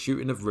during the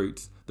shooting of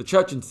Roots. The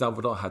church in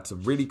Salvador had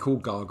some really cool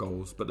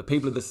gargoyles, but the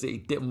people of the city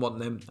didn't want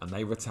them and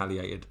they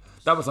retaliated.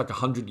 That was like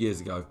 100 years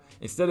ago.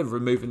 Instead of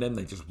removing them,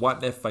 they just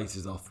wiped their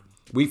faces off.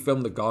 We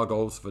filmed the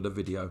gargoyles for the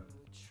video.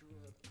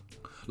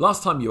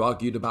 Last time you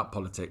argued about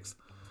politics.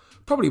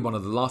 Probably one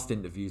of the last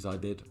interviews I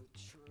did.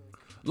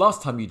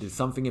 Last time you did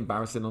something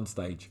embarrassing on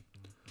stage.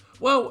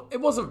 Well, it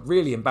wasn't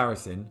really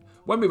embarrassing.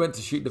 When we went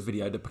to shoot the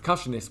video, the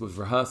percussionist was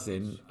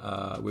rehearsing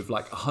with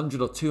like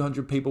 100 or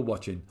 200 people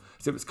watching,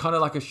 so it was kind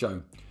of like a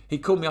show. He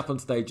called me up on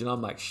stage and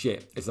I'm like,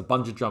 shit, it's a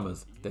bunch of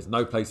drummers. There's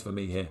no place for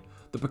me here.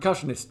 The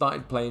percussionist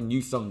started playing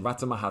new song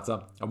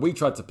Ratamahata and we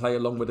tried to play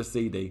along with the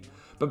CD,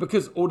 but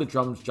because all the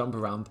drums jump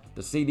around,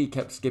 the CD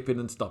kept skipping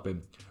and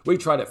stopping. We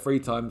tried it 3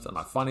 times and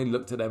I finally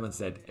looked at them and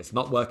said, it's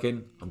not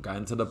working, I'm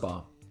going to the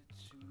bar.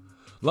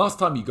 Last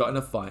time you got in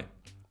a fight.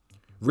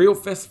 Real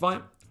fist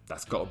fight?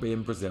 That's got to be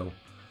in Brazil.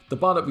 The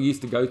bar that we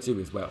used to go to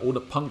is where all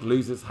the punk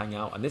losers hang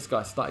out and this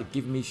guy started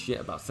giving me shit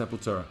about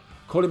Sepultura,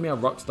 calling me a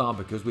rock star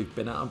because we've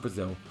been out in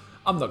Brazil.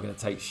 I'm not going to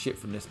take shit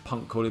from this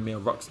punk calling me a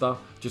rock star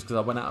just because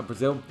I went out of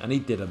Brazil, and he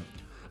didn't.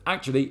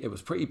 Actually, it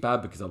was pretty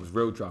bad because I was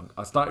real drunk.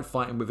 I started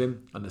fighting with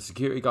him and the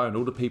security guy and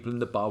all the people in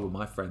the bar were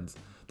my friends.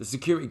 The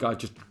security guy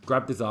just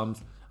grabbed his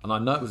arms and I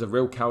know it was a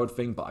real coward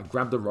thing, but I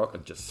grabbed a rock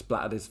and just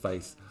splattered his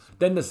face.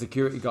 Then the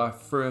security guy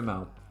threw him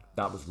out.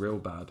 That was real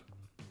bad.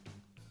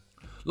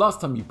 Last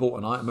time you bought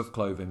an item of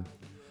clothing.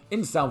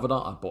 In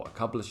Salvador, I bought a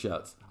couple of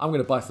shirts. I'm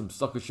going to buy some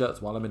soccer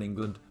shirts while I'm in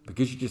England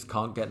because you just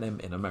can't get them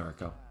in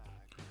America.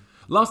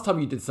 Last time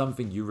you did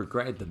something you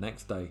regretted the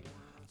next day.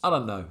 I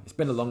don't know, it's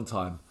been a long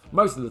time.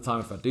 Most of the time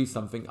if I do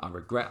something I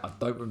regret, I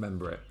don't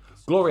remember it.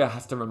 Gloria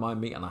has to remind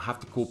me and I have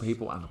to call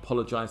people and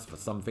apologise for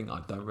something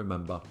I don't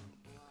remember.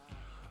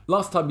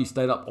 Last time you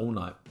stayed up all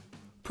night.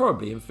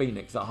 Probably in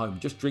Phoenix at home,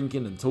 just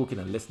drinking and talking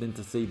and listening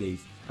to CDs,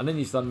 and then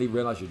you suddenly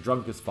realise you're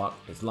drunk as fuck,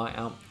 it's light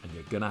out and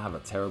you're gonna have a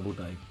terrible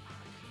day.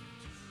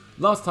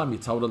 Last time you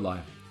told a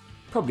lie.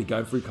 Probably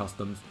going through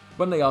customs,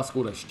 when they ask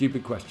all those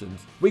stupid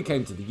questions. We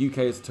came to the UK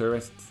as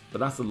tourists, but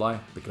that's a lie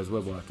because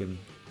we're working.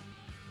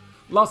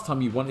 Last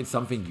time you wanted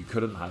something you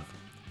couldn't have.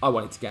 I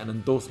wanted to get an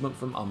endorsement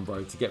from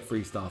Umbro to get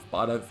free stuff, but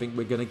I don't think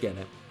we're gonna get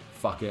it.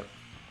 Fuck it.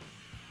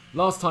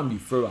 Last time you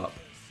threw up.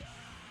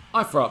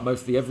 I throw up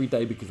mostly every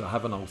day because I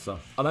have an ulcer.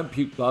 I don't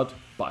puke blood,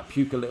 but I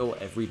puke a little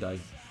every day.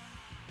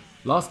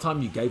 Last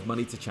time you gave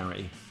money to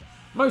charity.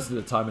 Most of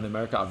the time in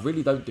America I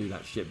really don't do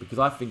that shit because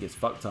I think it's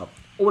fucked up.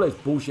 All those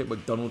bullshit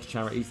McDonald's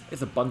charities,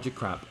 it's a bunch of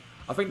crap.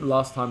 I think the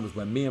last time was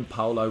when me and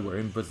Paolo were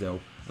in Brazil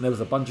and there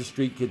was a bunch of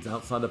street kids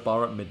outside a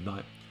bar at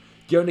midnight.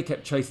 Giona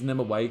kept chasing them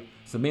away,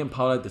 so me and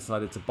Paolo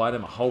decided to buy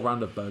them a whole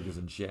round of burgers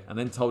and shit and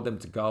then told them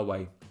to go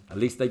away. At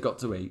least they got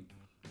to eat.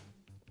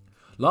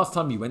 Last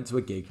time you went to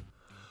a gig.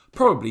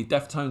 Probably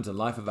Deftones and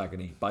Life of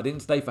Agony, but I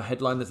didn't stay for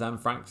headliners and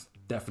Franks.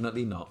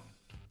 Definitely not.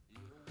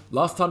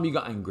 Last time you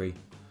got angry.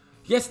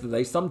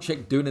 Yesterday, some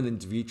chick doing an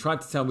interview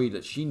tried to tell me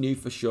that she knew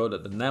for sure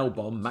that the Nail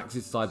Bomb,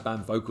 Max's side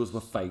band vocals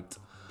were faked.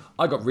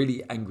 I got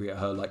really angry at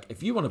her, like,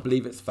 if you want to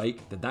believe it's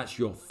fake, then that's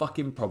your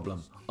fucking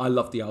problem. I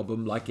love the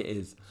album like it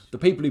is. The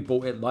people who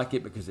bought it like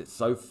it because it's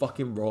so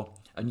fucking raw,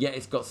 and yet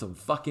it's got some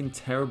fucking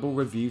terrible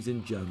reviews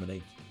in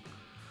Germany.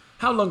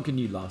 How long can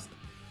you last?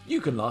 You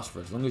can last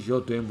for as long as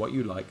you're doing what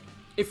you like.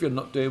 If you're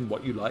not doing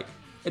what you like,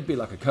 it'd be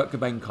like a Kurt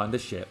Cobain kind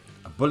of shit.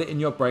 A bullet in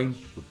your brain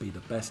would be the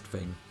best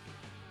thing.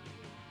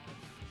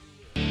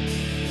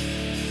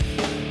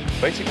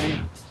 Basically,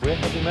 we're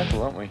heavy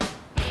metal, aren't we?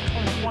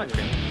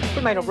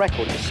 We made a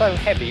record that was so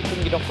heavy it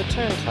couldn't get off the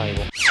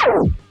turntable.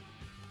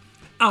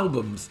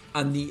 Albums,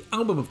 and the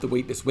album of the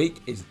week this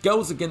week is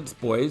Girls Against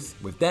Boys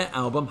with their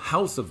album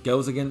House of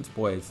Girls Against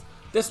Boys.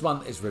 This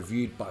one is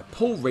reviewed by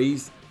Paul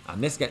Rees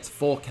and this gets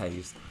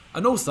 4Ks.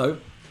 And also,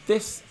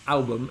 this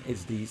album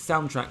is the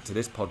soundtrack to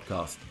this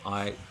podcast.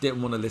 I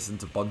didn't want to listen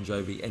to Bon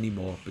Jovi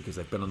anymore because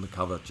they've been on the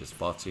cover just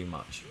far too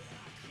much.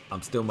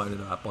 I'm still moaning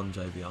about Bon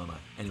Jovi, aren't I?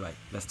 Anyway,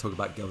 let's talk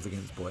about Girls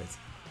Against Boys.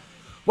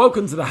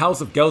 Welcome to the House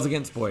of Girls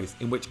Against Boys,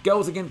 in which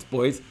Girls Against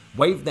Boys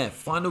wave their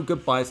final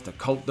goodbyes to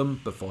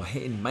Coltdom before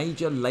hitting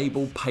major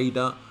label pay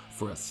dirt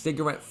for a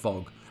cigarette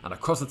fog and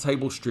across a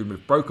table strewn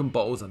with broken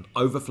bottles and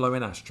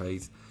overflowing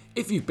ashtrays.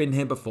 If you've been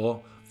here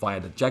before via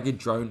the jagged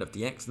drone of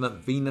the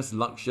excellent Venus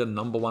Luxure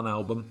 #1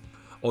 album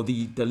or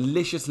the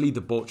deliciously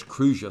debauched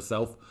Cruise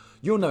Yourself,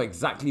 you'll know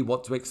exactly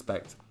what to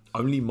expect,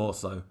 only more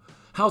so.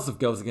 House of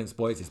Girls Against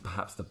Boys is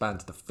perhaps the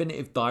band's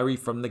definitive diary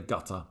from the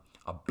gutter,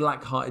 a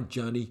black-hearted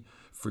journey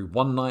through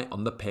one night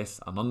on the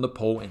piss and on the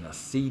pool in a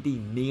seedy,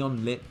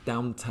 neon-lit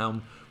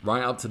downtown,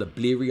 right up to the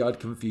bleary-eyed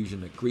confusion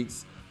that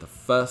greets the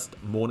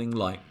first morning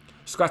light,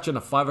 scratching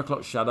a 5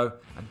 o'clock shadow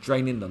and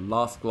draining the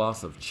last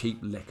glass of cheap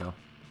liquor.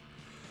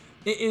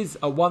 It is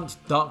a once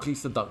darkly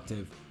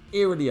seductive,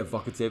 eerily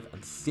evocative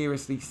and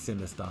seriously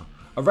sinister,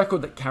 a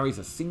record that carries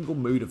a single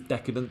mood of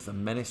decadence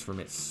and menace from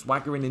its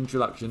swaggering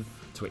introduction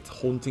to its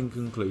haunting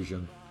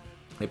conclusion.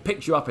 It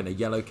picks you up in a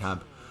yellow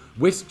cab,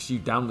 whisks you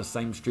down the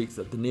same streets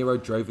that De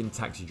Niro drove in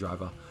Taxi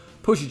Driver,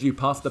 pushes you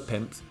past the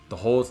pimps, the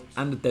whores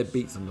and the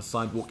deadbeats on the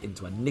sidewalk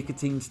into a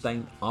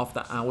nicotine-stained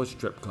after-hours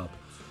strip club,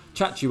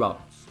 chats you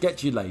up,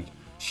 gets you laid,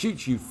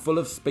 shoots you full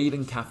of speed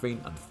and caffeine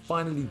and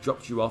finally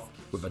drops you off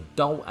with a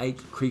dull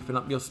ache creeping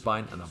up your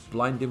spine and a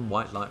blinding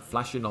white light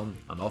flashing on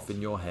and off in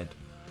your head.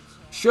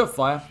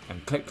 Surefire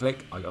and Click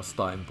Click are your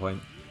starting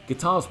point.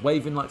 Guitars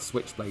waving like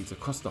switchblades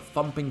across the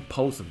thumping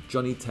pulse of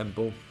Johnny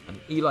Temple and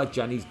Eli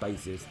Janney's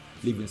basses,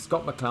 leaving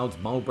Scott McCloud's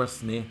Marlboro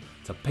sneer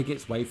to pick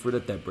its way through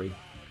the debris.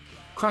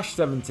 Crash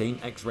 17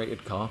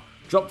 X-rated car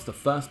drops the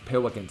first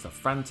pill against a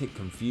frantic,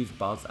 confused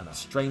buzz and a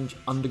strange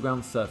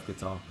underground surf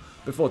guitar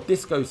before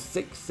Disco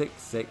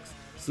 666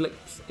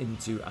 slips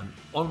into an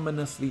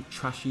ominously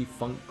trashy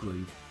funk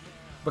groove.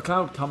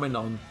 McCloud coming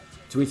on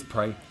to his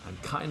prey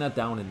and cutting her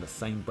down in the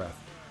same breath.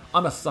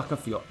 I'm a sucker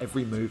for your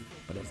every move,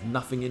 but there's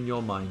nothing in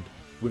your mind,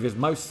 with his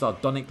most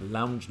sardonic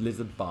lounge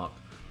lizard bark.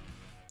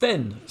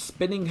 Then,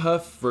 spinning her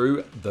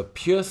through the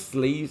pure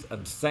sleaze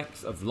and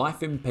sex of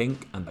Life in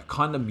Pink and the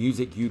kind of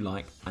music you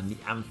like, and the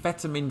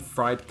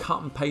amphetamine-fried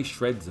cut-and-paste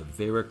shreds of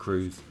Vera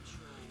Cruz.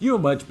 You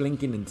emerge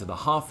blinking into the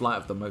half-light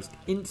of the most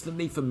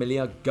instantly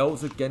familiar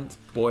Girls Against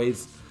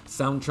Boys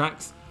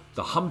soundtracks,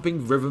 the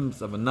humping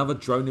rhythms of Another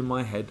Drone in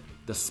My Head,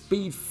 the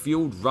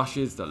speed-fueled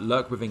rushes that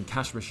lurk within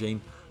Cash Machine,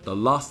 the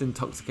last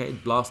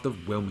intoxicated blast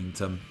of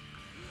Wilmington,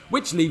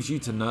 which leaves you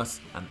to nurse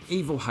an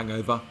evil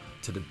hangover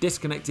to the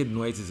disconnected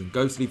noises and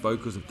ghostly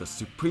vocals of the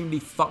supremely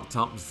fucked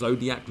up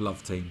Zodiac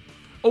love team.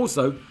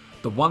 Also,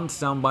 the one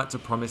soundbite to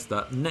promise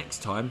that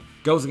next time,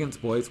 Girls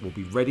Against Boys will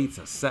be ready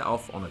to set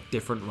off on a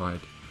different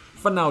ride.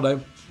 For now though,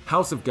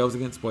 House of Girls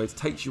Against Boys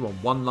takes you on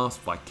one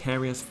last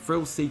vicarious,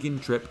 thrill-seeking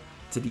trip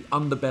to the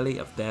underbelly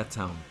of their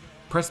town.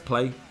 Press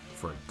play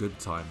for a good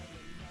time.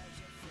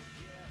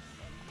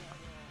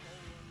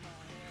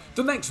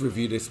 The next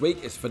review this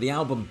week is for the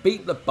album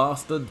Beat the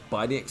Bastard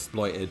by The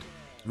Exploited.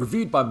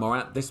 Reviewed by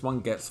Morat, this one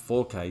gets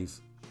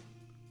 4Ks.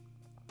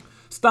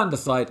 Stand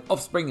aside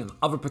Offspring and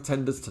other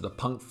pretenders to the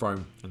punk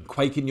throne and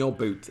quake in your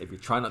boots. If you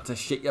try not to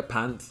shit your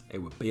pants, it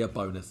would be a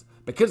bonus,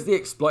 because The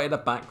Exploited are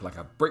back like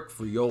a brick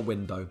through your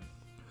window.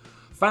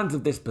 Fans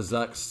of this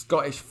berserk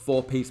Scottish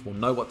 4-piece will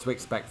know what to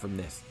expect from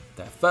this,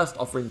 their first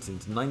offering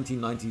since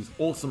 1990's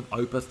awesome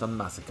opus The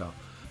Massacre,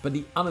 but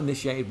the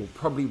uninitiated will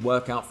probably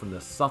work out from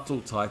the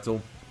subtle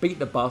title Beat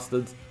the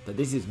Bastards that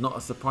this is not a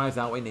surprise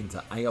outing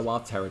into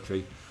AOR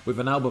territory with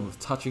an album of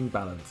touching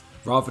ballads,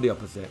 rather the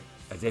opposite,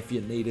 as if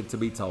you needed to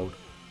be told.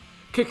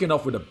 Kicking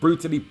off with a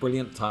brutally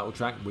brilliant title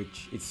track,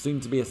 which is soon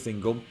to be a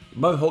single,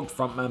 Mohawked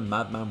frontman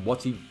Madman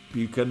Wattie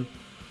Buchan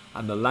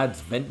and the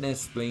lads vent their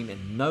spleen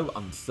in no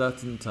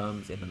uncertain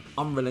terms in an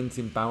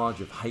unrelenting barrage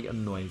of hate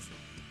and noise.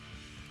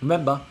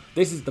 Remember,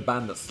 this is the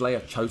band that Slayer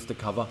chose to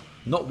cover,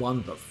 not one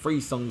but 3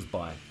 songs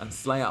by, and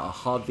Slayer are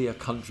hardly a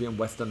country and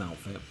western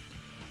outfit.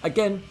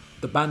 Again,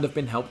 the band have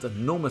been helped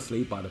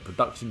enormously by the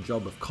production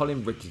job of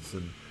Colin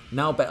Richardson,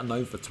 now better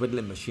known for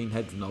twiddling Machine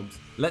Head's knobs.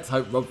 Let's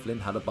hope Rob Flynn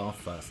had a bath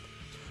first.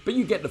 But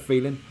you get the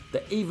feeling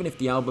that even if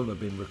the album had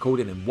been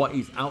recorded in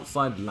Wattie's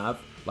outside lav,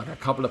 like a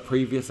couple of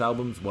previous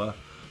albums were,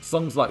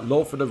 songs like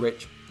Law for the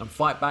Rich and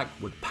Fight Back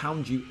would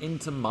pound you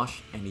into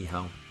mush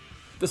anyhow.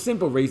 The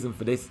simple reason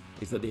for this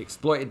is that The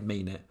Exploited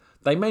mean it.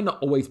 They may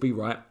not always be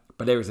right,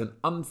 but there is an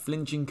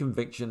unflinching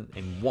conviction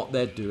in what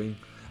they're doing,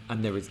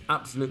 and there is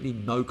absolutely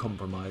no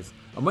compromise.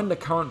 And when the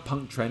current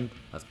punk trend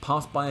has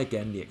passed by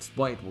again, the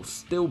Exploited will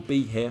still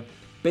be here,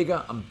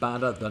 bigger and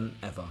badder than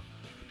ever.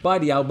 Buy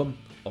the album,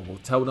 or we'll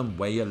tell them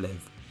where you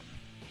live.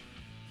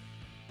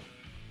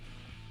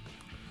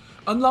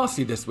 And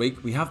lastly this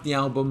week, we have the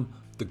album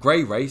The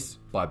Grey Race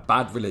by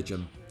Bad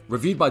Religion.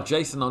 Reviewed by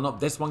Jason Arnott,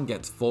 this one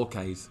gets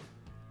 4Ks.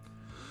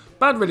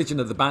 Bad Religion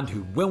are the band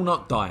who will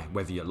not die,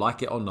 whether you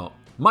like it or not.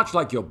 Much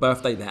like your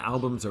birthday, their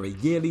albums are a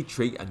yearly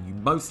treat and you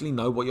mostly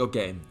know what you're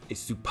getting.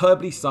 It's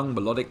superbly sung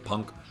melodic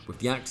punk with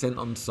the accent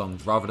on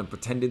songs rather than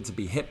pretending to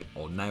be hip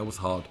or nails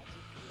hard.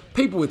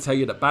 People would tell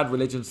you that Bad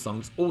Religion's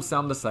songs all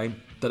sound the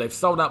same, that they've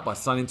sold out by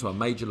signing to a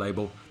major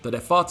label, that they're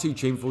far too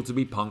tuneful to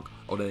be punk,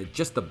 or that they're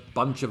just a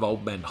bunch of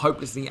old men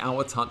hopelessly out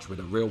of touch with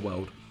the real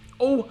world.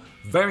 All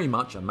very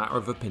much a matter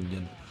of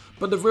opinion.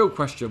 But the real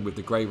question with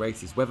The Grey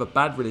Race is whether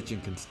Bad Religion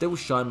can still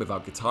shine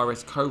without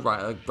guitarist,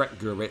 co-writer Brett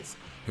Gurewitz,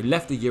 who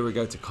left a year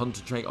ago to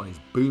concentrate on his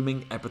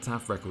booming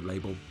Epitaph record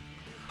label.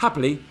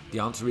 Happily, the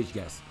answer is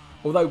yes.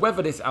 Although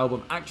whether this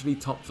album actually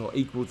tops or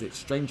equals its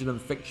Stranger Than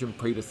Fiction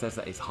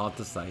predecessor is hard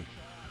to say.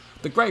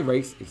 The Grey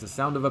Race is the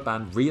sound of a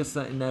band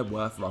reasserting their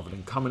worth rather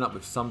than coming up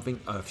with something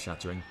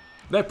earth-shattering.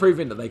 They're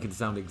proving that they can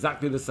sound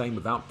exactly the same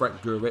without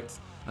Brett Gurewitz,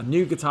 and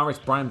new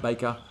guitarist Brian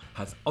Baker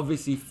has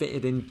obviously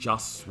fitted in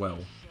just swell.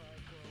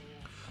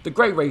 The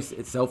Grey Race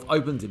itself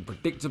opens in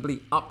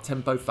predictably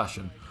up-tempo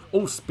fashion,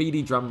 all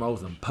speedy drum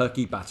rolls and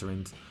perky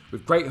batterings,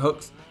 with great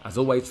hooks, as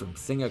always from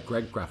singer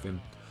Greg Graffin.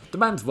 The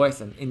band's voice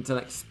and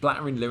intellect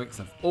splattering lyrics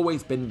have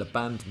always been the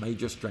band's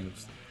major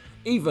strengths.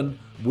 Even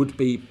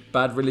would-be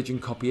Bad Religion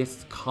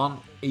copyists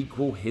can't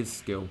equal his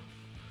skill.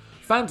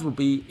 Fans will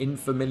be in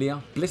familiar,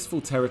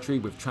 blissful territory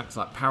with tracks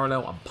like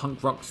Parallel and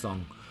Punk Rock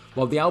Song,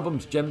 while the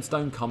album's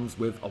gemstone comes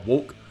with A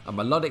Walk, a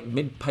melodic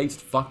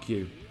mid-paced fuck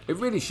you. It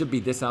really should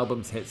be this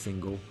album's hit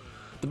single.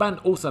 The band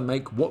also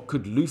make what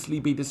could loosely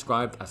be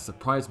described as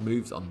surprise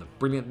moves on the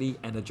brilliantly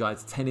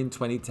energised 10 in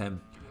 2010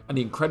 and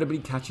the incredibly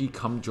catchy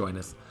Come Join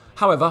Us.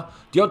 However,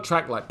 the odd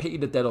track like Pity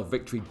the Dead or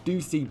Victory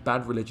do see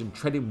Bad Religion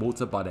treading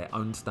water by their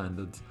own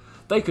standards.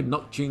 They could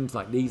knock tunes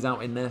like these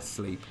out in their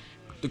sleep.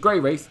 The Grey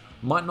Race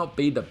might not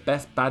be the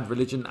best Bad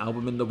Religion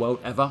album in the world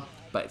ever,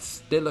 but it's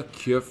still a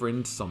cure for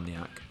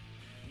insomniac.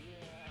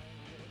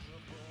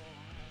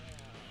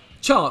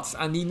 Charts,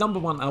 and the number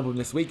one album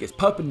this week is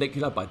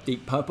Perpendicular by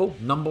Deep Purple.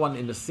 Number one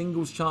in the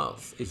singles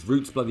charts is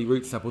Roots Bloody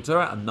Roots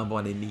Sepultura, and number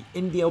one in the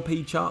indie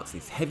LP charts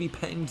is Heavy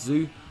Petting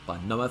Zoo by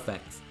NoFX.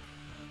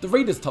 The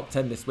Reader's Top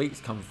 10 this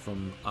week comes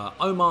from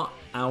Omar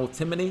Al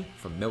Timony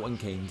from Milton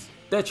Keynes.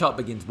 Their chart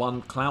begins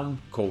 1. Clown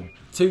Call,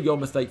 2. Your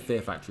Mistake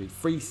Fear Factory,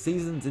 3.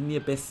 Seasons in the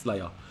Abyss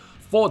Slayer,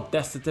 4.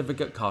 Death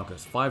Certificate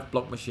Carcass, 5.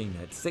 Block Machine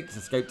Head, 6.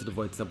 Escape to the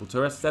Void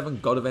Sepultura, 7.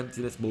 God of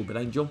Emptiness Morbid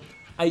Angel,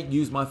 8.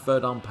 Use My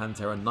Third Arm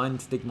Pantera, 9.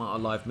 Stigma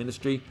Alive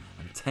Ministry,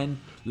 and 10.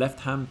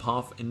 Left Hand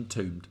Path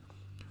Entombed.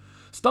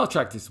 Star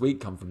Track this week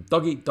come from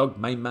Dog Eat Dog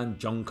main man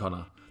John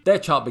Connor. Their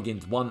chart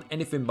begins 1.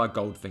 Anything by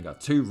Goldfinger,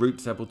 2. Root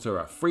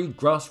Sepultura, 3.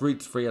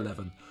 Grassroots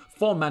 311,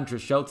 4. Mantra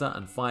Shelter,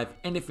 and 5.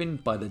 Anything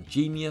by the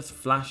Genius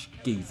Flash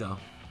Geezer.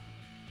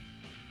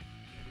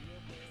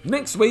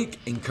 Next week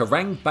in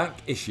Kerrang Back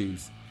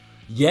Issues.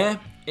 Yeah,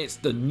 it's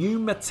the new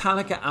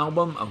Metallica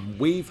album and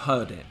we've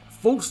heard it.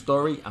 Full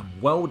story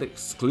and world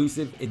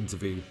exclusive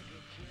interview.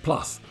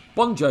 Plus,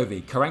 Bon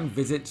Jovi, Kerrang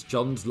visits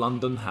John's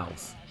London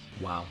house.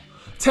 Wow.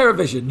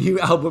 TerrorVision new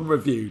album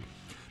reviewed.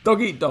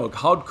 Dog Eat Dog,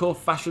 hardcore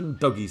fashion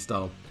doggy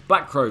style.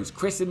 Black Crowes,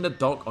 Chris in the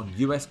Dock on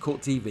US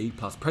Court TV,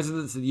 plus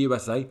Presidents of the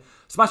USA,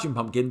 Smashing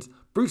Pumpkins,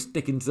 Bruce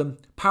Dickinson,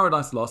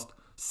 Paradise Lost,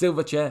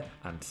 Silverchair,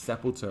 and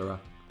Sepultura.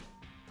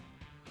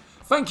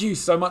 Thank you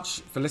so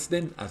much for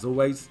listening, as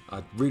always.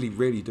 I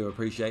really do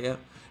appreciate it.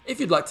 If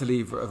you'd like to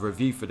leave a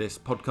review for this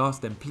podcast,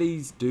 then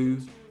please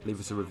do leave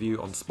us a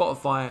review on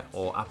Spotify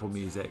or Apple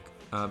Music.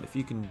 If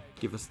you can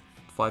give us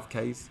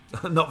 5Ks,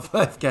 not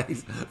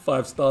 5Ks,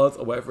 5 stars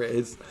or whatever it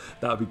is,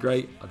 that would be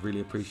great. I'd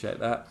really appreciate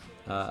that.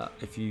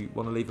 If you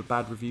want to leave a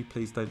bad review,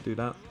 please don't do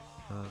that.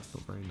 It's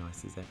not very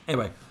nice, is it?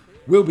 Anyway,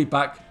 we'll be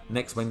back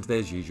next Wednesday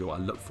as usual. I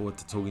look forward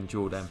to talking to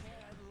you all then.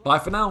 Bye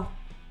for now.